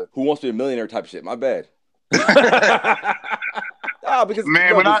Who Wants to Be a Millionaire type shit. My bad. Because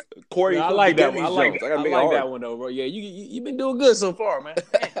Man, when Corey, I like that one. I like that that one though, bro. Yeah, you've been doing good so far, man.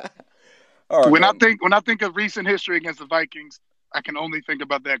 All right, when man. I think of recent history against the Vikings, I can only think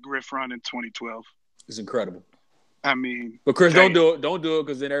about that Griff run in 2012. It's incredible. I mean, But Chris, dang. don't do it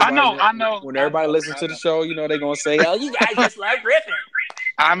because then everybody. I know. When everybody listens to the show, you know they're gonna say, "Oh, you guys just love Griffin."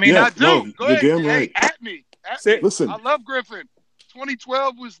 I mean, Yeah, I do. no, Go you're ahead. damn Hey, right. at me. Listen. I love Griffin.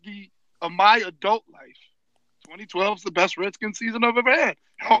 2012 was of my adult life. 2012 is the best Redskins season I've ever had.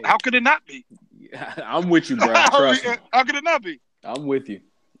 How could it not be? I'm with you, bro. Trust me. How could it not be? I'm with you.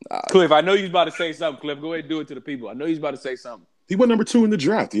 Cliff, I know you was about to say something. Cliff, go ahead and do it to the people. I know you was about to say something. He went number 2 in the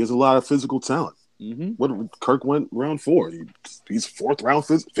draft. He has a lot of physical talent. Mm-hmm. What Kirk went round 4. He's 4th round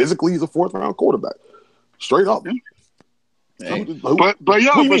physically. He's a 4th round quarterback. Straight up. Hey. But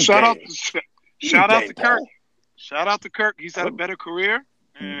shout out to Kirk. Paul? Shout out to Kirk. He's had a better career,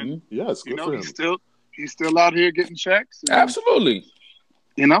 and Yes, good for him. he's still out here getting checks. And, Absolutely.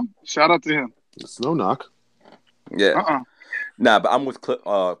 Shout out to him. It's no knock. Yeah. Nah, but I'm with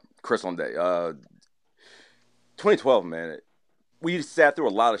Chris on that. 2012, man. We sat through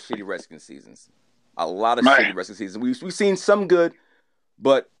a lot of shitty Redskins seasons. Shitty Redskins seasons. We've seen some good,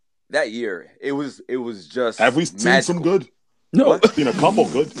 but that year it was just. Have we seen magical. some good? No. Seen a couple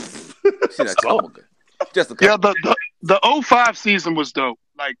good. Seen a couple good. Just a couple. Yeah, the 05 season was dope.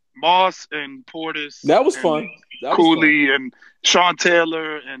 Like Moss and Portis. That was and fun. That was Cooley and Sean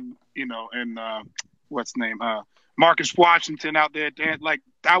Taylor and what's his name? Marcus Washington out there. That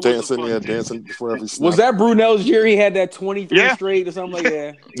was Dancing, a fun team. dancing before every snap. Was that Brunell's year? He had that 23 Yeah. straight or something like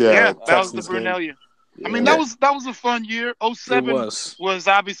that. Yeah, that was the Texans game. Brunel year. Yeah. I mean, that was a fun year. 07 It was.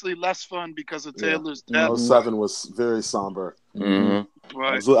 obviously less fun because of Taylor's death. 07 was very somber. Mm-hmm.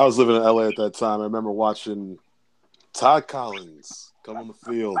 I But was living in LA at that time. I remember watching Todd Collins come on the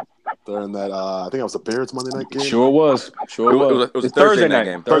field during that. I think it was the Bears Monday night game. Sure was. It was a It's Thursday night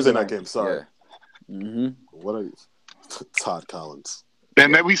game. Thursday night game. Sorry. Yeah. Mm-hmm. What are you? Todd Collins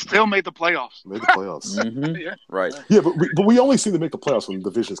and then we still made the playoffs. made the playoffs. Mm-hmm. Yeah. Right. Yeah, but we only seem to make the playoffs when the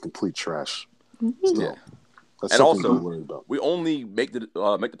division is complete trash. Still, Yeah. that's And something also- to worry about. We only make the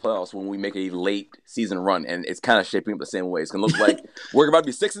playoffs when we make a late season run, and it's kind of shaping up the same way. It's gonna look like we're about to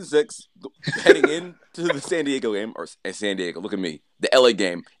be 6-6 heading into the San Diego game, or San Diego. Look at me, the LA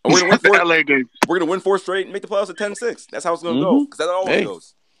game, and we're gonna win The 4. LA game. We're gonna win 4 straight and make the playoffs at 10-6. That's how it's gonna go, because that's how it always Hey.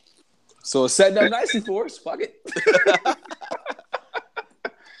 goes. So it's setting up nicely for us. Fuck it.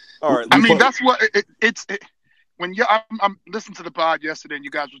 All right. I mean, that's what it's. When I'm listening to the pod yesterday, and you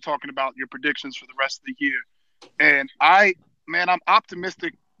guys were talking about your predictions for the rest of the year, and I'm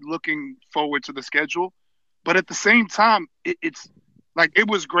optimistic looking forward to the schedule, but at the same time, it's like it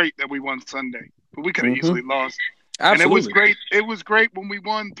was great that we won Sunday, but we could have easily lost. Absolutely. And it was great. It was great when we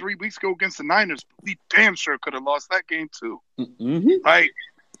won 3 weeks ago against the Niners. But we damn sure could have lost that game too. Mm-hmm. Like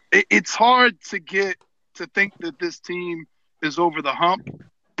it's hard to think that this team is over the hump.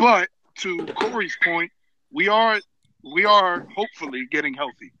 But to Corey's point, we are hopefully getting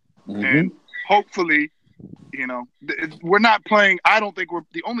healthy, and hopefully, we're not playing. I don't think we're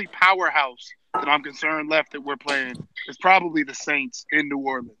the only powerhouse that I'm concerned left that we're playing is probably the Saints in New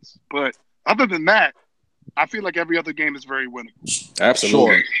Orleans. But other than that, I feel like every other game is very winnable.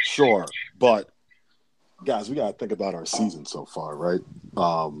 Absolutely. Sure. But guys, we gotta think about our season so far, right?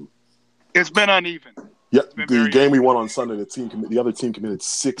 It's been uneven. Yeah, been the very game we won on Sunday, the other team committed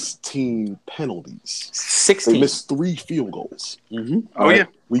 16 penalties. 16. They missed 3 field goals. Mm-hmm. Oh yeah,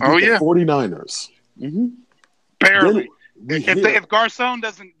 We beat the 49ers. Mm-hmm. barely. Then we If Garcon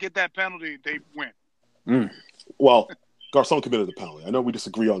doesn't get that penalty, they win. well, Garcon committed the penalty. I know we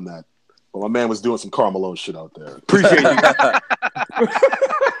disagree on that, but my man was doing some Karl Malone shit out there. Appreciate you.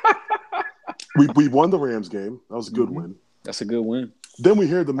 We won the Rams game. That was a good win. That's a good win. Then we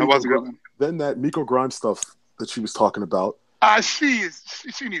hear the That was a good one. then that Miko Grimes stuff that she was talking about. She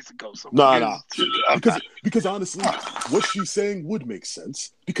needs to go somewhere. Nah. Because honestly, what she's saying would make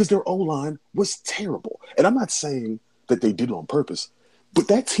sense because their O-line was terrible. And I'm not saying that they did it on purpose, but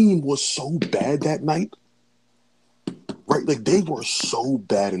that team was so bad that night. Right? Like they were so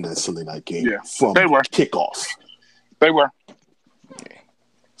bad in that Sunday night game from they were. kickoff. They were.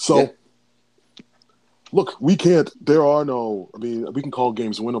 So look, we can't we can call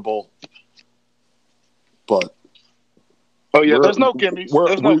games winnable, but Oh yeah, there's no gimmies.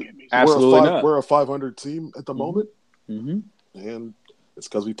 There's no gimmies. Absolutely not. We're a 500 team at the moment, Mm-hmm. and it's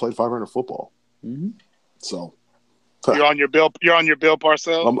because we played 500 football. Mm-hmm. So You're on your Bill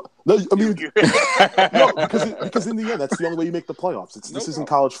Parcells. no, I mean, no, because in the end, that's the only way you make the playoffs. This isn't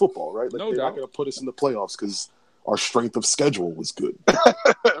college football, right? Like, No they're doubt. not going to put us in the playoffs because our strength of schedule was good.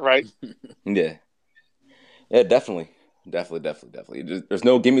 right? Yeah. Yeah, definitely. There's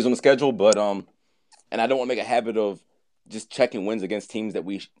no gimmies on the schedule, but and I don't want to make a habit of just checking wins against teams that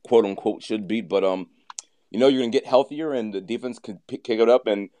we quote unquote should beat, but you know you're going to get healthier and the defense can pick it up,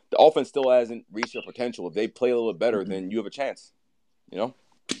 and the offense still hasn't reached their potential. If they play a little bit better, then you have a chance. You know.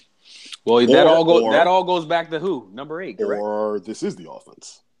 Well, that all goes back to who? Number 8, correct? Or this is the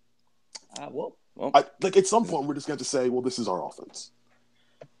offense. Well, like at some point we're just going to say, well, this is our offense.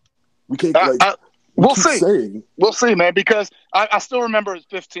 We can't. We'll see. We'll see, man. Because I still remember at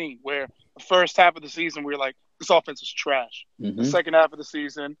 15, where the first half of the season we were like, this offense is trash. Mm-hmm. The second half of the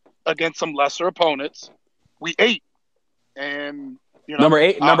season, against some lesser opponents, we ate. And number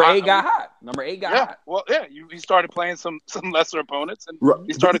eight got hot. Number 8 got hot. Well, yeah, he started playing some lesser opponents, and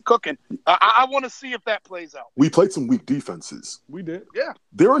he started cooking. I want to see if that plays out. We played some weak defenses. We did. Yeah,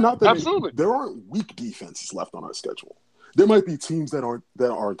 there are not absolutely. There aren't weak defenses left on our schedule. There might be teams that aren't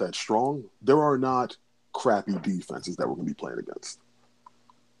that strong. There are not crappy defenses that we're going to be playing against.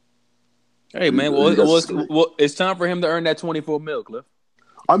 Hey man, it's time for him to earn that $24 million, Cliff.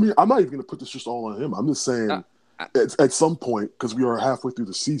 I mean, I'm not even going to put this just all on him. I'm just saying, at some point, because we are halfway through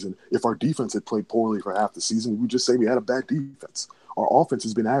the season, if our defense had played poorly for half the season, we would just say we had a bad defense. Our offense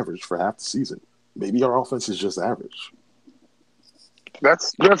has been average for half the season. Maybe our offense is just average.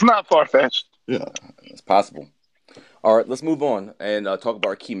 That's not far-fetched. Yeah, it's possible. All right, let's move on and talk about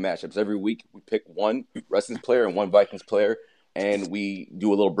our key matchups. Every week, we pick one Redskins player and one Vikings player, and we do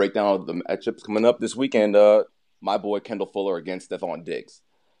a little breakdown of the matchups coming up this weekend. My boy Kendall Fuller against Stephon Diggs.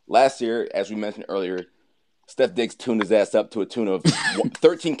 Last year, as we mentioned earlier, Steph Diggs tuned his ass up to a tune of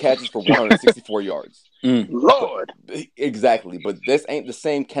 13 catches for 164 yards. Lord. Exactly, but this ain't the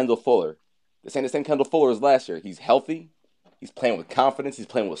same Kendall Fuller. This ain't the same Kendall Fuller as last year. He's healthy. He's playing with confidence. He's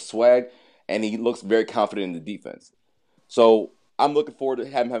playing with swag, and he looks very confident in the defense. So I'm looking forward to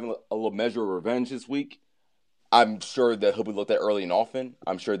having a little measure of revenge this week. I'm sure that he'll be looked at early and often.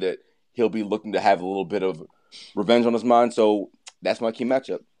 I'm sure that he'll be looking to have a little bit of revenge on his mind. So that's my key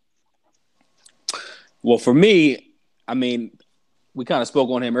matchup. Well, for me, I mean, we kind of spoke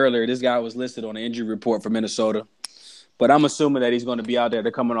on him earlier. This guy was listed on the injury report for Minnesota. But I'm assuming that he's going to be out there.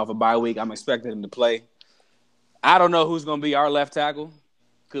 They're coming off a bye week. I'm expecting him to play. I don't know who's going to be our left tackle.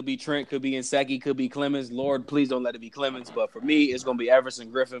 Could be Trent, could be Nsekhe, could be Clemens. Lord, please don't let it be Clemens. But for me, it's going to be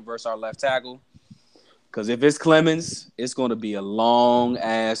Everson Griffin versus our left tackle. Because if it's Clemens, it's going to be a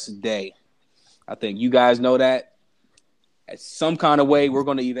long-ass day. I think you guys know that. At some kind of way, we're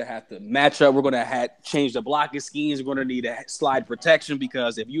going to either have to match up. We're going to change the blocking schemes. We're going to need a slide protection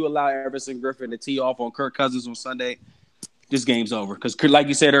because if you allow Everson Griffin to tee off on Kirk Cousins on Sunday, this game's over. Because like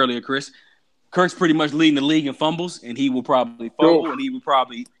you said earlier, Chris, Kirk's pretty much leading the league in fumbles, and he will probably fumble, and he will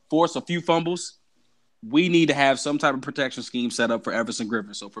probably force a few fumbles. We need to have some type of protection scheme set up for Everson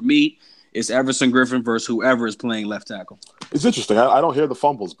Griffin. So for me, it's Everson Griffin versus whoever is playing left tackle. It's interesting. I don't hear the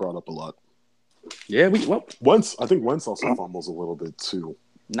fumbles brought up a lot. Yeah, I think Wentz also fumbles a little bit too.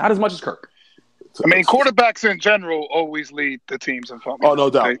 Not as much as Kirk. I mean, quarterbacks in general always lead the teams in fumbles. Oh, no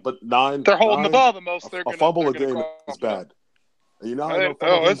doubt. But they're holding the ball the most. A fumble a game is bad. And you know how I know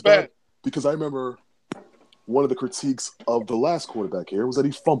it's bad? Because I remember one of the critiques of the last quarterback here was that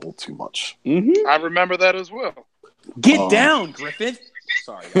he fumbled too much. Mm-hmm. I remember that as well. Get down, Griffin.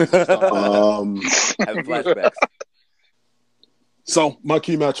 Sorry. Having flashbacks. So my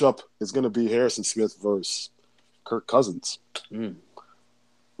key matchup is going to be Harrison Smith versus Kirk Cousins.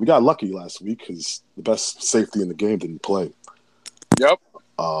 We got lucky last week because the best safety in the game didn't play. Yep.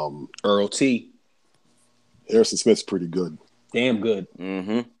 Earl T. Harrison Smith's pretty good. Damn good.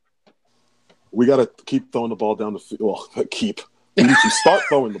 Mm-hmm. We got to keep throwing the ball down the field. Well, we need to start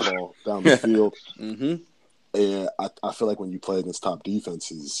throwing the ball down the field. Mm-hmm. And I feel like when you play against top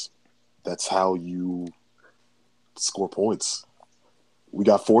defenses, that's how you score points. We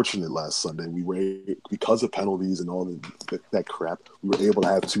got fortunate last Sunday. We were, because of penalties and all that crap, we were able to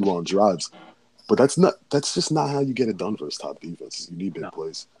have 2 long drives. But that's just not how you get it done versus top defenses. You need big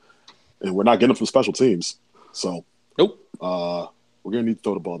plays. And we're not getting them from special teams. So nope. We're going to need to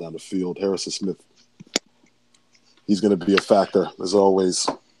throw the ball down the field. Harrison Smith, he's going to be a factor, as always.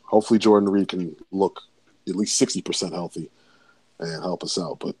 Hopefully Jordan Reed can look at least 60% healthy and help us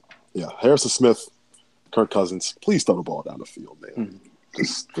out. But, yeah, Harrison Smith, Kirk Cousins, please throw the ball down the field, man. Mm-hmm.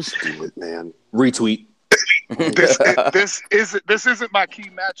 Just do it, man. Retweet. This isn't my key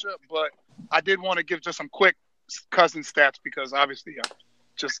matchup, but I did want to give just some quick Cousins stats because obviously I'm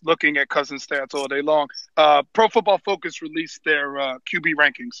just looking at Cousins stats all day long. Pro Football Focus released their QB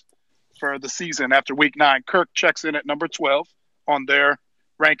rankings for the season after Week 9. Kirk checks in at number 12 on their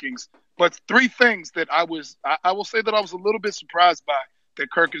rankings. But 3 things that I will say that I was a little bit surprised by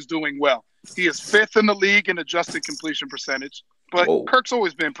that Kirk is doing well. He is 5th in the league in adjusted completion percentage. But Kirk's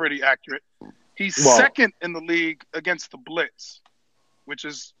always been pretty accurate. He's 2nd in the league against the blitz, which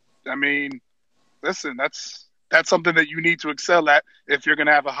is, I mean, listen, that's something that you need to excel at if you're going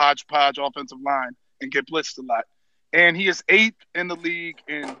to have a hodgepodge offensive line and get blitzed a lot. And he is 8th in the league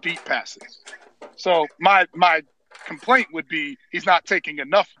in deep passes. So my complaint would be he's not taking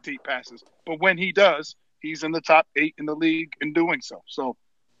enough deep passes. But when he does, he's in the top 8 in the league in doing so. So,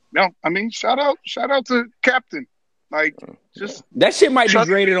 I mean, shout out to Captain. Like, just that shit might be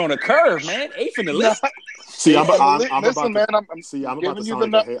graded on a curve, man. 8th in the list. See, I'm about to giving you the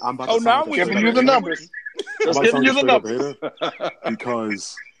numbers. Oh, now I'm giving you the numbers. Just giving you the numbers.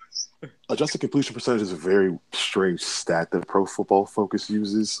 Because adjusted completion percentage is a very strange stat that Pro Football Focus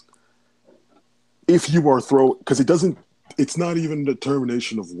uses. If you are because it's not even a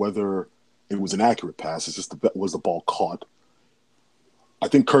determination of whether it was an accurate pass. It's just was the ball caught. I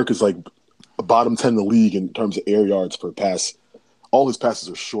think Kirk is like bottom 10 in the league in terms of air yards per pass. All his passes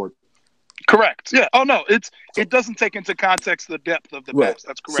are short. Correct. Yeah. Oh no, it doesn't take into context the depth of the pass.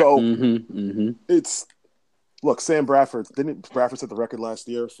 That's correct. So it's Sam Bradford didn't Bradford set the record last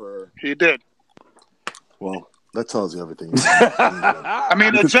year for? He did. Well, that tells you everything. I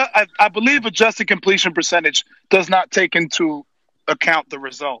mean, I believe adjusted completion percentage does not take into account the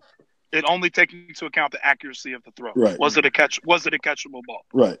result. It only takes into account the accuracy of the throw. Right. Was it a catchable ball?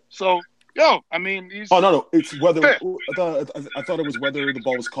 Right. So, he's no. It's whether I thought it was whether the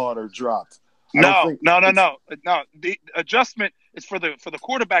ball was caught or dropped. No. The adjustment is for the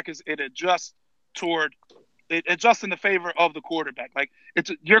quarterback. It adjusts in the favor of the quarterback. Like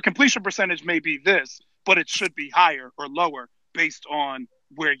your completion percentage may be this, but it should be higher or lower based on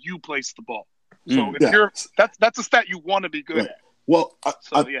where you place the ball. So that's a stat you want to be good at. Well,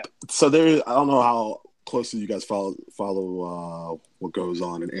 so there. I don't know how closely you guys follow what goes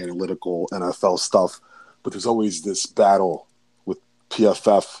on in analytical NFL stuff, but there's always this battle with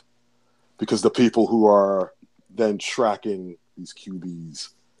PFF because the people who are then tracking these QBs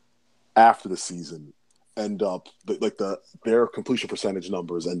after the season end up their completion percentage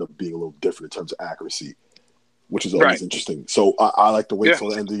numbers end up being a little different in terms of accuracy, which is always interesting. So I like to wait till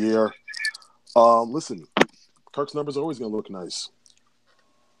the end of the year. Listen, Kirk's numbers are always going to look nice.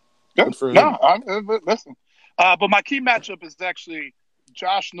 Good for him. Listen. But my key matchup is actually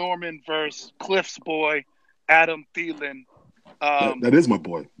Josh Norman versus Cliff's boy, Adam Thielen. That is my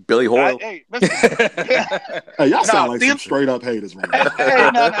boy. Billy Hoyle. Hey, listen. Hey, y'all sound like some straight up haters, man.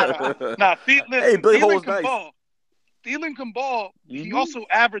 No. Billy Hoyle's nice. Thielen can ball. He also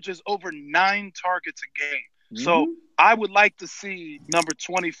averages over 9 targets a game. So I would like to see number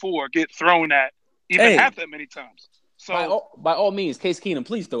 24 get thrown at even half that many times. So by all means, Case Keenum,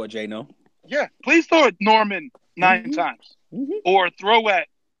 please throw at J-No. Yeah, please throw at Norman 9 times. Or throw at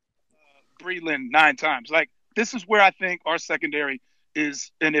Breeland 9 times. Like, this is where I think our secondary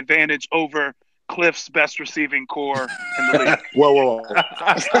is an advantage over Cliff's best receiving core in the league. Whoa.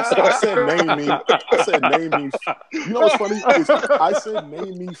 I said name me. You know what's funny? I said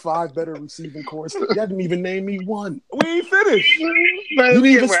name me 5 better receiving cores. You didn't even name me one. We ain't finished. You didn't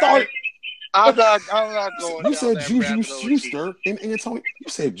even start. I'm not going. You said Juju Schuster and Antonio. You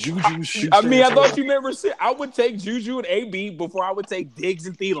said Juju Schuster. I mean, I thought you meant I would take Juju and AB before I would take Diggs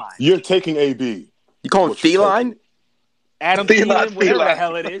and Thielen. You're taking AB. You call him Thielen? Adam Thielen, whatever the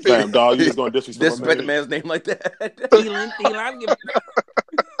hell it is. Damn, dog, you just going to disrespect the man's name like that. Thielen.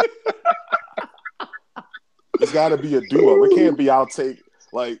 It's got to be a duo. It can't be I'll take,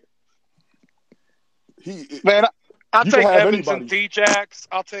 Man, I'll take Evans and D-Jax.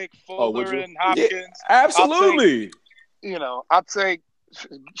 I'll take Fuller and Hopkins. Yeah, absolutely. I'll take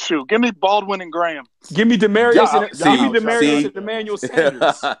give me Baldwin and Graham. Give me Demarius and Emmanuel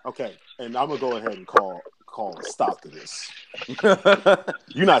Sanders. Okay, and I'm going to go ahead and call a stop to this.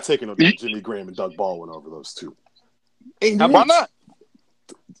 You're not taking Jimmy Graham and Doug Baldwin over those two. Why not?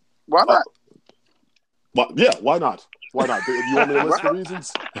 Why not? Why not? Why not? Do you want me to list the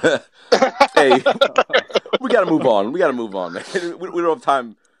reasons? Hey, we got to move on. Man. We don't have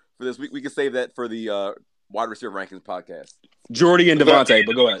time for this. We can save that for the wide receiver rankings podcast. Jordy and Devontae,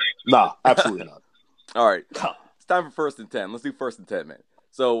 but go ahead. Nah, absolutely not. All right. It's time for 1st and 10. Let's do 1st and 10, man.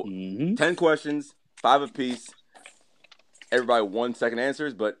 So, 10 questions, 5 apiece. Everybody 1 second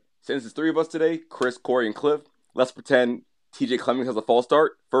answers, but since it's 3 of us today, Chris, Corey, and Cliff, let's pretend TJ Clemmings has a false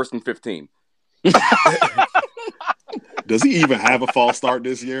start. 1st and 15. Does he even have a false start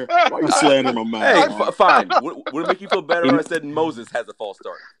this year? Why are you slandering my man? Hey, fine. Would it make you feel better if I said Moses has a false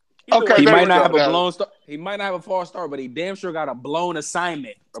start? Okay, he might not have a blown start. He might not have a false start, but he damn sure got a blown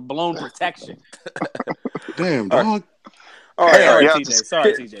assignment or blown protection. Damn, dog. All right. TJ.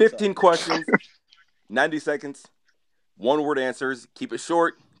 Sorry, TJ. 15 questions, 90 seconds, 1-word answers. Keep it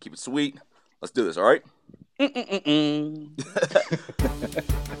short. Keep it sweet. Let's do this, all right?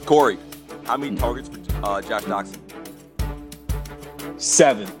 Corey, how many targets for Josh Doxson?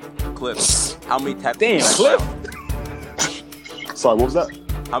 7. Cliff, how many tackles? Damn, for Zach Cliff. Brown? Sorry, what was that?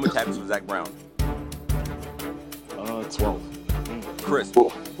 How many tackles for Zach Brown? 12. Chris,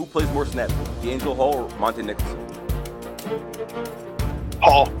 who plays more snaps, D'Angelo Hall or Monte Nicholson?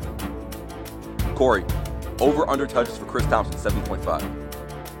 Hall. Corey, over under touches for Chris Thompson, 7.5.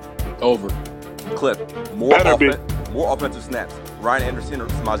 Over. Cliff, more offensive snaps, Ryan Anderson or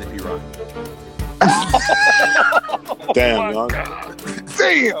Samaje Perine? Damn, young. Damn.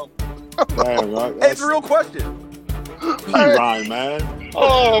 Damn, young. Hey, it's a real question. Ryan, man.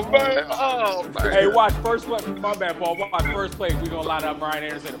 Oh man. Oh man. Hey, watch first play. My bad, Paul. Watch first play. We're going to line up Ryan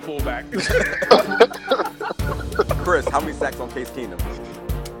Anderson at fullback. Chris, how many sacks on Case Keenum?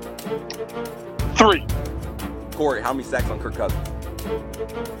 3. Corey, how many sacks on Kirk Cousins?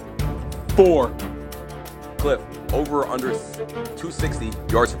 4. Cliff, over or under 260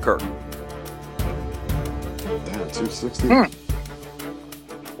 yards for Kirk? Damn, 260.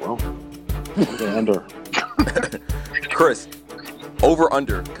 Well, under. Chris, over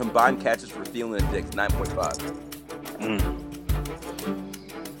under combined catches for Thielen and Diggs,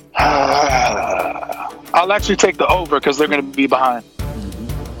 9.5. I'll actually take the over because they're going to be behind.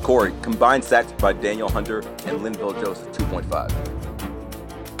 Corey, combined sacks by Daniel Hunter and Linval Joseph, 2.5.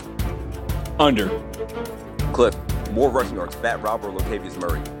 Under. Cliff, more rushing yards, Fat Rob or Latavius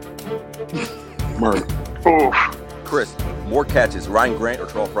Murray? Murray. Oof. Chris, more catches, Ryan Grant or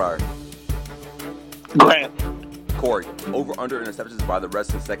Terrell Pryor? Grant. Corey, over under interceptions by the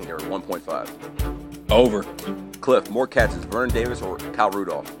rest of the secondary, 1.5. Over. Cliff, more catches, Vernon Davis or Kyle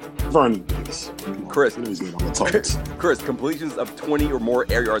Rudolph? Vernon Davis. Come on. Chris. You know he's getting on the targets. Chris, completions of 20 or more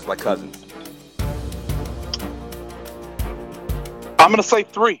air yards by Cousins? I'm going to say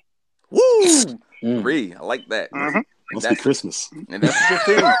 3. Woo! 3, I like that. Mm-hmm. Must be Christmas. And that's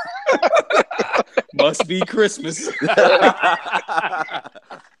 15. Must be Christmas.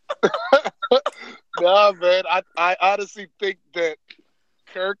 Nah, man. I honestly think that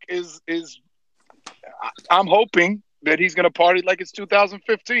Kirk is I'm hoping that he's going to party like it's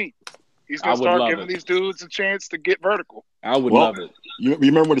 2015. He's going to start giving these dudes a chance to get vertical. I would love it. You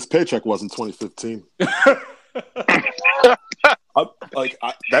remember what his paycheck was in 2015?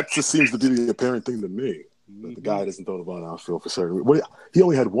 That just seems to be the apparent thing to me. That the guy doesn't throw the ball outfield for certain. He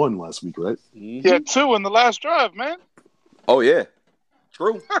only had 1 last week, right? He had 2 in the last drive, man. Oh, yeah.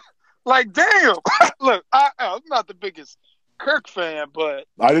 True. Like, damn. Look, I'm not the biggest Kirk fan, but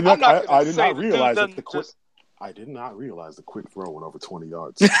I did not realize the quick throw went over 20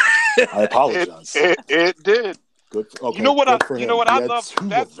 yards. I apologize. It did. Good. Okay, you know what? I had love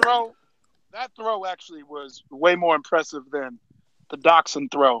that throw. That throw actually was way more impressive than the Doxson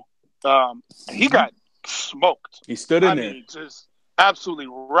throw. He got smoked. He stood in there. Just absolutely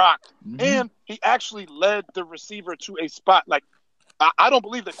rocked. And he actually led the receiver to a spot. Like, I don't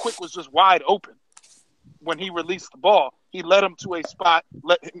believe that Quick was just wide open when he released the ball. He led him to a spot,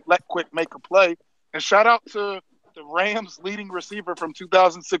 let Quick make a play. And shout out to the Rams leading receiver from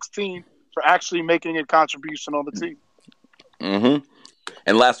 2016 for actually making a contribution on the team. Mm-hmm.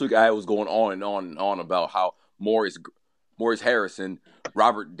 And last week I was going on and on and on about how Maurice Harris and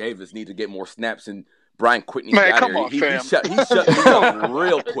Robert Davis need to get more snaps, and Brian Quitney got here. He shut me up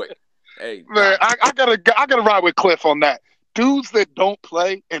real quick. Hey, man, I gotta ride with Cliff on that. Dudes that don't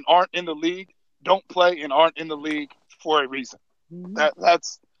play and aren't in the league don't play and aren't in the league for a reason.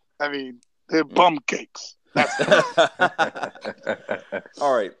 They're bum cakes.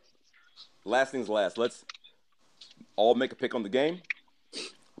 All right. Last things last. Let's all make a pick on the game.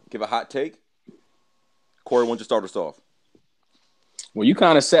 Give a hot take. Corey, why don't you start us off? Well, you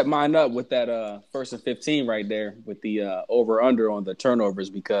kind of set mine up with that 1st and 15 right there with the over-under on the turnovers,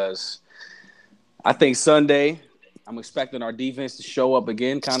 because I think Sunday I'm expecting our defense to show up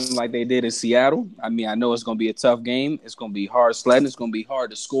again, kind of like they did in Seattle. I mean, I know it's going to be a tough game. It's going to be hard sledding. It's going to be hard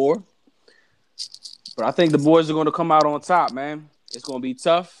to score. But I think the boys are going to come out on top, man. It's going to be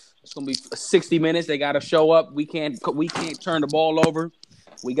tough. It's going to be 60 minutes. They got to show up. We can't turn the ball over.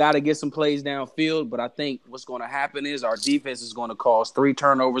 We got to get some plays downfield. But I think what's going to happen is our defense is going to cause 3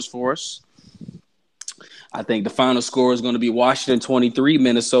 turnovers for us. I think the final score is going to be Washington 23,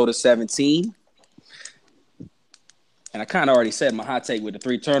 Minnesota 17. And I kind of already said my hot take with the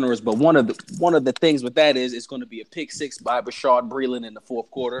 3 turnovers, but one of the things with that is it's going to be a pick 6 by Bashaud Breeland in the 4th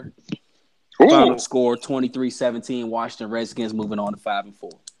quarter. Ooh. Final score 23-17. Washington Redskins moving on to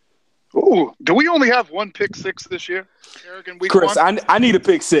 5-4. Ooh, do we only have 1 pick 6 this year? Chris, I need a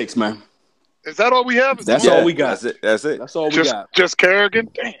pick 6, man. Is that all we have? That's all we got. That's it. That's all we got. Just Kerrigan?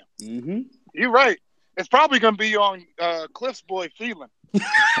 Damn. Mm-hmm. You're right. It's probably going to be on Cliff's boy Thielen.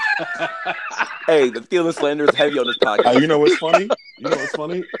 Hey, the Thielen slander is heavy on this podcast. You know what's funny?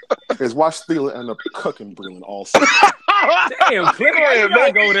 Is watch Thielen end up cooking Breland all season. Damn, Cliff, you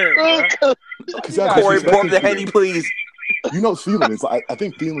gotta go there, bro. Corey, pour up the Henny, please. You know, Thielen is. I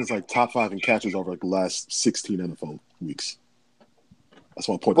think Thielen's like top 5 in catches over like the last 16 NFL weeks. That's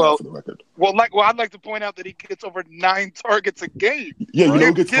why I point that out for the record. Well, I'd like to point out that he gets over 9 targets a game. Yeah, you know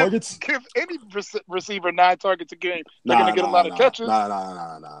who gets targets? Give any receiver 9 targets a game. They're going to get a lot of catches.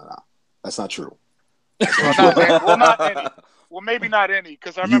 Nah. That's not true. Not any. Well, maybe not any,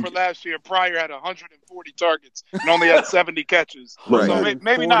 because I remember last year Pryor had 140 targets and only had 70 catches. Right. So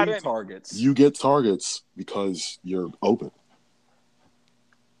maybe not any. Targets. You get targets because you're open.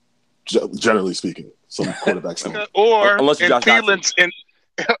 Generally speaking, some quarterbacks don't. Or Unless in Josh Thielen's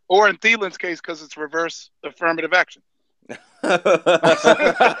case, because it's reverse affirmative action. Hey,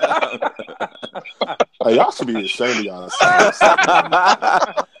 y'all should be ashamed of y'all.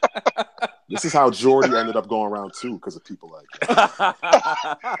 This is how Jordy ended up going around too, because of people like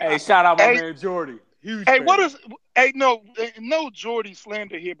that. Hey, shout out my man Jordy. Huge fan. No Jordy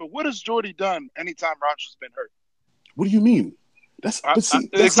slander here, but what has Jordy done anytime Rodgers has been hurt? What do you mean? That's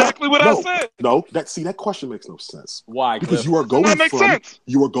exactly what I said. No, that question makes no sense. Why? Because you are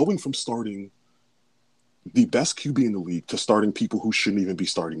going from starting the best QB in the league to starting people who shouldn't even be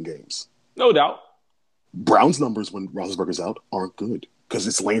starting games. No doubt. Brown's numbers when Roethlisberger's out aren't good because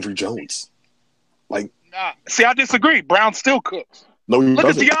it's Landry Jones. See, I disagree. Brown still cooks. No, he Look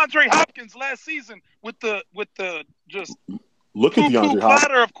doesn't. at DeAndre Hopkins last season with the just Look at DeAndre Hopkins.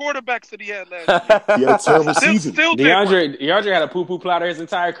 platter of quarterbacks that he had last year. He had a terrible season. DeAndre had a poo-poo platter his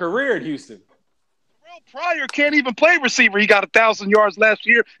entire career at Houston. Pryor can't even play receiver. He got 1,000 yards last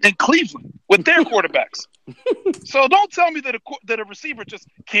year in Cleveland with their quarterbacks. So don't tell me that a receiver just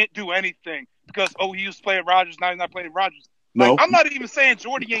can't do anything because he used to play at Rodgers, now he's not playing at Rodgers. No, I'm not even saying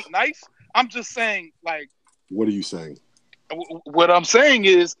Jordy ain't nice. I'm just saying What are you saying? What I'm saying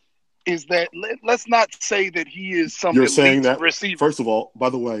is that let's not say that he is some You're saying that receiver. First of all, by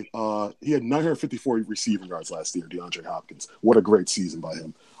the way, he had 954 receiving yards last year, DeAndre Hopkins. What a great season by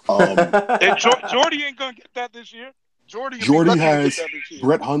him. And Jordy ain't gonna get that this year. Jordy has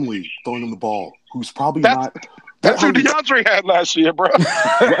Brett Hundley throwing him the ball, who's probably not. That's who DeAndre had last year, bro.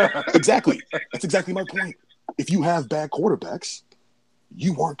 Exactly. That's exactly my point. If you have bad quarterbacks,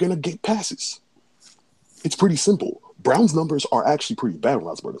 you aren't gonna get passes. It's pretty simple. Brown's numbers are actually pretty bad when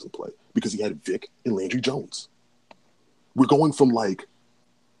Roethlisberger doesn't play because he had Vic and Landry Jones. We're going from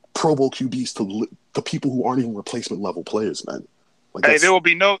Pro Bowl QBs to people who aren't even replacement level players, man. There will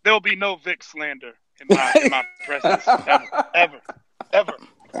be no Vic slander in my presence ever.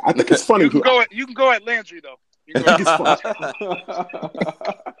 I think it's funny. You can go at Landry though. I think it's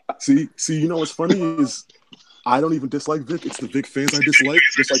funny. See, you know what's funny is I don't even dislike Vic. It's the Vic fans I dislike,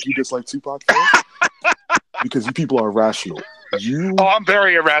 just like you dislike Tupac fans. Because you people are irrational. I'm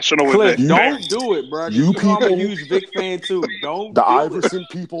very irrational with Cliff, it. Don't do it, bro. You people, I'm a huge Vic fan too. Don't. The Iverson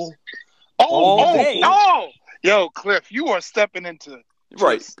people. Yo, Cliff, you are stepping into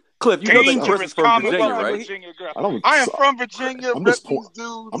right. Cliff, you know that Chris is from Virginia, right? I am from Virginia. I'm just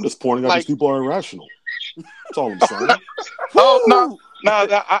pointing out these people are irrational. That's all I'm saying. No,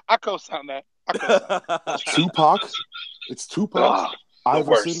 I co-sign that. Tupac. It's Tupac,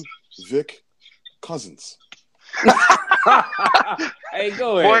 Iverson, Vic, Cousins. Hey,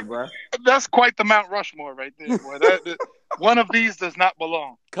 go ahead, bro. That's quite the Mount Rushmore right there, boy. One of these does not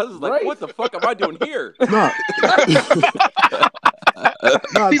belong. Cousins like, what the fuck am I doing here? Nah.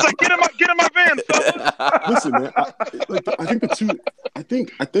 He's like, get in my van, fellas. Listen, man.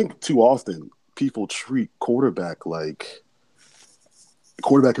 I think too often people treat quarterback and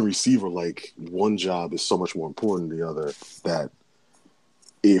receiver like one job is so much more important than the other. That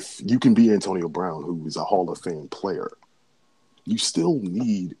if you can be Antonio Brown, who is a Hall of Fame player, you still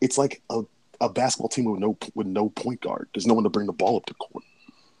need. It's like a basketball team with no point guard. There's no one to bring the ball up the court.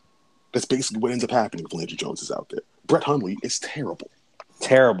 That's basically what ends up happening if Landry Jones is out there. Brett Hundley is terrible.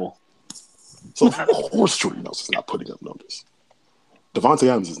 Terrible. So of course Jordy Nelson's not putting up numbers. Devontae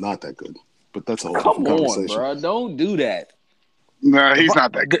Adams is not that good, but that's a whole different conversation. Bro. Don't do that. No, he's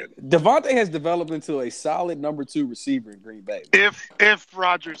not that good. Devontae has developed into a solid number 2 receiver in Green Bay. If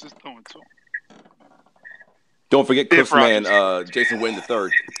Rodgers is throwing to him. Don't forget Cliff's man, Jason Witten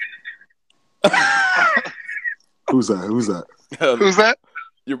III. Who's that? Who's that?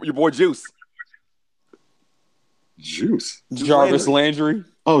 Your boy Juice. Juice. Jarvis Landry.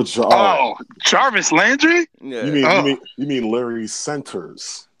 Oh, Jarvis Landry? Yeah. You mean Larry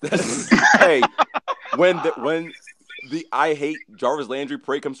Centers? Hey, when the I hate Jarvis Landry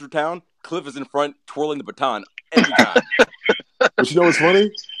parade comes through town, Cliff is in front twirling the baton every time. But you know what's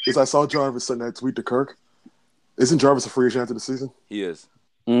funny is I saw Jarvis send that tweet to Kirk. Isn't Jarvis a free agent after the season? He is.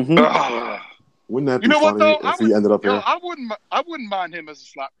 Wouldn't that be You know what, funny though? if he ended up Yo, here? I wouldn't mind him as a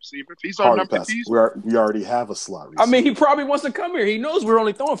slot receiver if he's our Hard number. pass. If he's, We already have a slot receiver. I mean, he probably wants to come here. He knows we're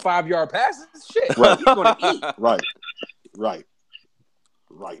only throwing 5-yard passes. Shit, he's going to eat. Right.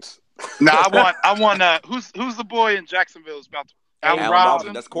 no, I want. Who's the boy in Jacksonville? Is about to Allen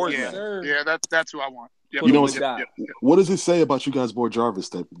Robinson. That's Corey's yeah, man. yeah, that's who I want. Yep. You know what's Yep. What does it say about you guys, boy Jarvis,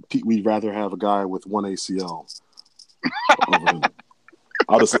 that we'd rather have a guy with one ACL over him?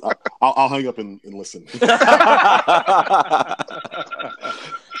 I'll hang up and listen.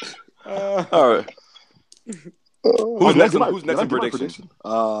 All right. Who's next in prediction?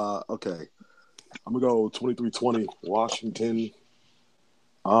 Okay. I'm gonna go 23-20 Washington.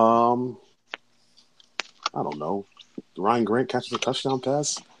 I don't know. Ryan Grant catches a touchdown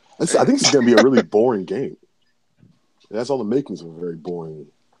pass. I think this is gonna be a really boring game. It has all the makings of a very boring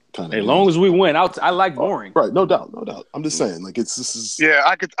kind of. As long as we win, I like boring. Right, no doubt. I'm just saying, like this is.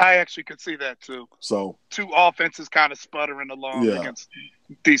 Yeah, I actually could see that too. So two offenses kind of sputtering along against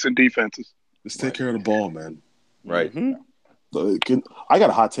decent defenses. Let's take care of the ball, man. Right. I got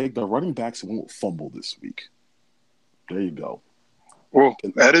a hot take. The running backs won't fumble this week. There you go. Well,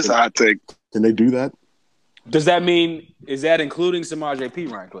 that is a hot take. Can they do that? Does that mean is that including Samaje P.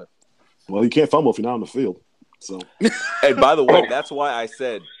 Cliff? Well, you can't fumble if you're not on the field. So, hey, by the way, that's why I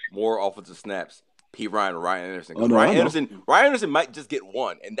said more offensive snaps. Pete Ryan or Ryan Anderson. Ryan Anderson might just get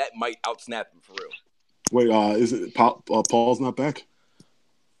one, and that might outsnap him for real. Wait, is it Paul's not back?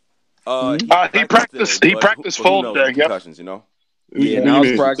 He practiced full day. Concussions, you know. Yeah,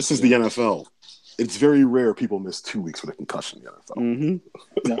 this is the NFL. It's very rare people miss 2 weeks with a concussion in the NFL.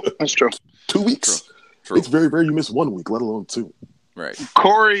 Yeah, that's true. 2 weeks. True. It's very rare you miss 1 week, let alone 2. Right.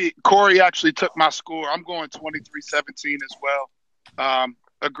 Corey actually took my score. I'm going 23-17 as well.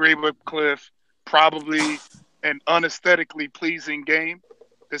 Agree with Cliff. Probably an unesthetically pleasing game.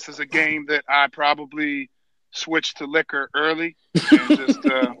 This is a game that I probably switched to liquor early and just,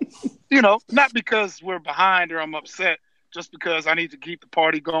 not because we're behind or I'm upset, just because I need to keep the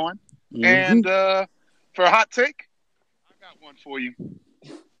party going. And for a hot take, I got one for you.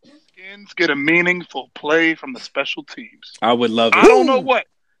 Skins get a meaningful play from the special teams. I would love it. I don't know what.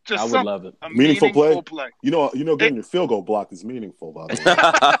 Just I would love it. A meaningful play. You know, getting your field goal blocked is meaningful, by the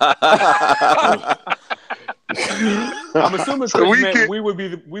way. I'm assuming we would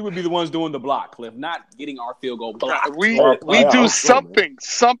be the ones doing the block, Cliff, not getting our field goal blocked. We do something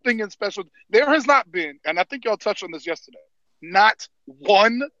in special. There has not been, and I think y'all touched on this yesterday, not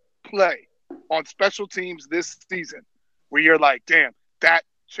one play on special teams this season where you're like, damn, that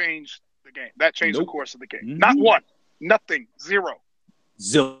changed the game. That changed the course of the game. Not one. Nothing. Zero.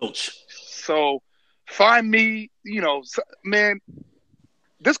 Zilch. So find me, man,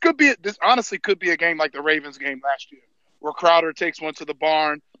 this honestly could be a game like the Ravens game last year where Crowder takes one to the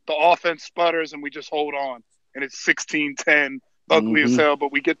barn, the offense sputters, and we just hold on. And it's 16-10, ugly as hell,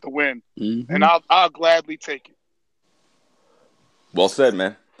 but we get the win. And I'll gladly take it. Well said,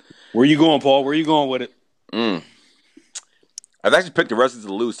 man. Where you going, Paul? Where you going with it? I've actually picked the Redskins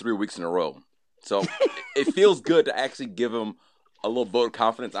to lose 3 weeks in a row. So it feels good to actually give them a little vote of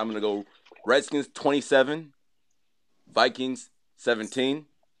confidence. I'm going to go Redskins 27, Vikings 17.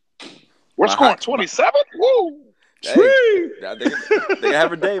 We're scoring 27? Woo! Hey, they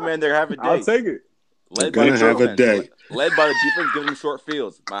have a day, man. They're having a day. I'll take it. Led by the defense giving them short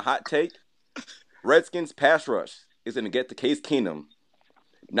fields. My hot take, Redskins pass rush is going to get to Case Keenum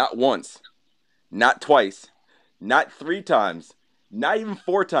not once, not twice, not 3 times, not even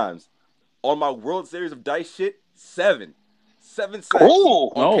 4 times. On my World Series of Dice shit, 7 sacks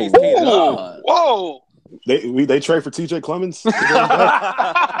on Case Keenum. Whoa! They trade for TJ Clemens.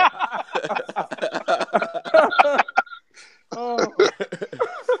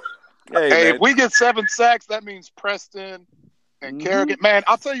 Hey, if we get 7 sacks, that means Preston and Kerrigan. Man,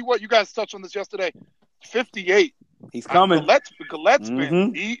 I'll tell you what, you guys touched on this yesterday. 58. He's coming. Galette's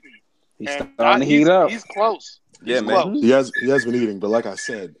been eating. He's starting to heat up. He's close. Yeah, man. Close. He has been eating, but like I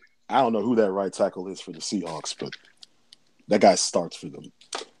said, I don't know who that right tackle is for the Seahawks, but that guy starts for them.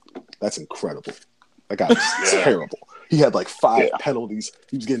 That's incredible. That guy is terrible. He had like 5 penalties.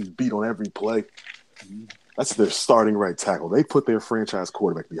 He was getting beat on every play. That's their starting right tackle. They put their franchise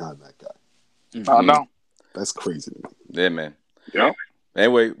quarterback behind that guy. I know. That's crazy. Yeah, man. Yeah.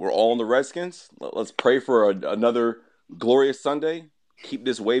 Anyway, we're all on the Redskins. Let's pray for another glorious Sunday. Keep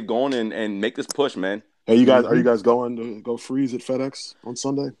this wave going and make this push, man. Hey, you guys, are you guys going to go freeze at FedEx on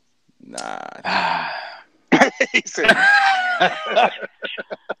Sunday? Nah. He said,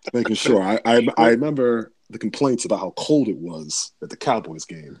 making sure. I remember the complaints about how cold it was at the Cowboys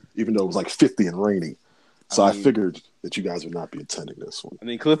game, even though it was like 50 and rainy. So I figured that you guys would not be attending this one. I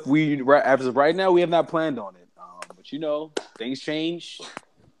mean, Cliff, as of right now, we have not planned on it. But, you know, things change.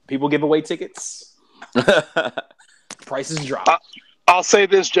 People give away tickets. Prices drop. I'll say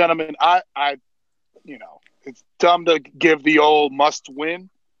this, gentlemen. I you know, it's dumb to give the old must win,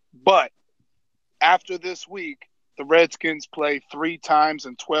 but after this week, the Redskins play 3 times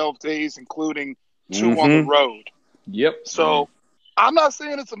in 12 days, including 2 on the road. Yep. So I'm not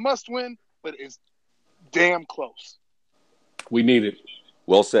saying it's a must win, but it's damn close. We need it.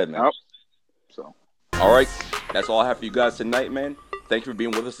 Well said, man. Yep. So, all right. That's all I have for you guys tonight, man. Thank you for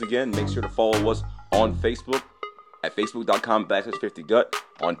being with us again. Make sure to follow us on Facebook at facebook.com/50gut,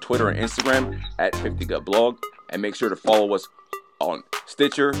 on Twitter and Instagram at 50gutblog, and make sure to follow us on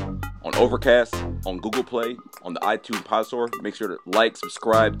Stitcher, on Overcast, on Google Play, on the iTunes Pod Store. Make sure to like,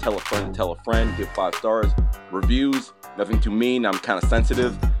 subscribe, tell a friend, give 5 stars, reviews, nothing too mean. I'm kind of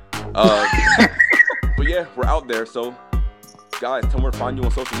sensitive. But yeah, we're out there. So, guys, tell me where to find you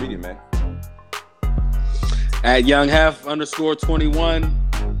on social media, man. At YoungHef_21.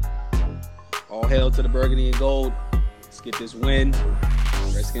 All hail to the Burgundy and Gold. Let's get this win.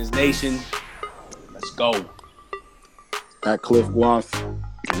 Redskins Nation. Let's go. At Cliff Waff,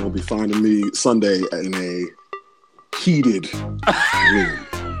 and you'll be finding me Sunday in a heated room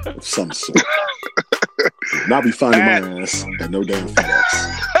of some sort. Not be finding my ass at no damn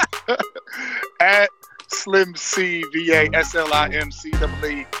FedEx. At Slim C VA SLIMC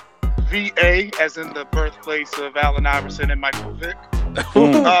VA, as in the birthplace of Allen Iverson and Michael Vick.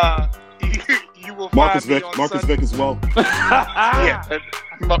 You will Marcus find Vick. me on Marcus Sunday. Vick as well. Yeah,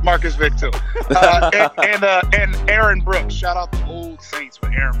 Marcus Vick too. And Aaron Brooks. Shout out to Old Saints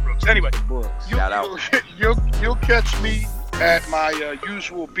with Aaron Brooks. Anyway, Shout out. You'll catch me at my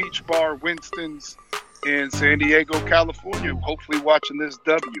usual beach bar, Winston's, in San Diego, California. Hopefully watching this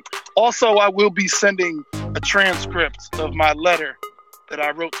W. Also, I will be sending a transcript of my letter that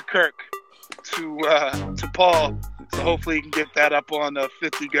I wrote to Kirk to Paul. So hopefully you can get that up on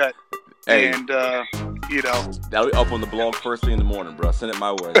 50 Gut. Hey, and you know, that'll be up on the blog first thing in the morning, bro. Send it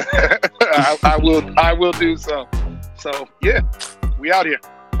my way. I will do so. So yeah, we out here.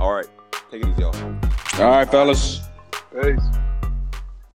 All right, take it easy, y'all. All right, fellas. Peace.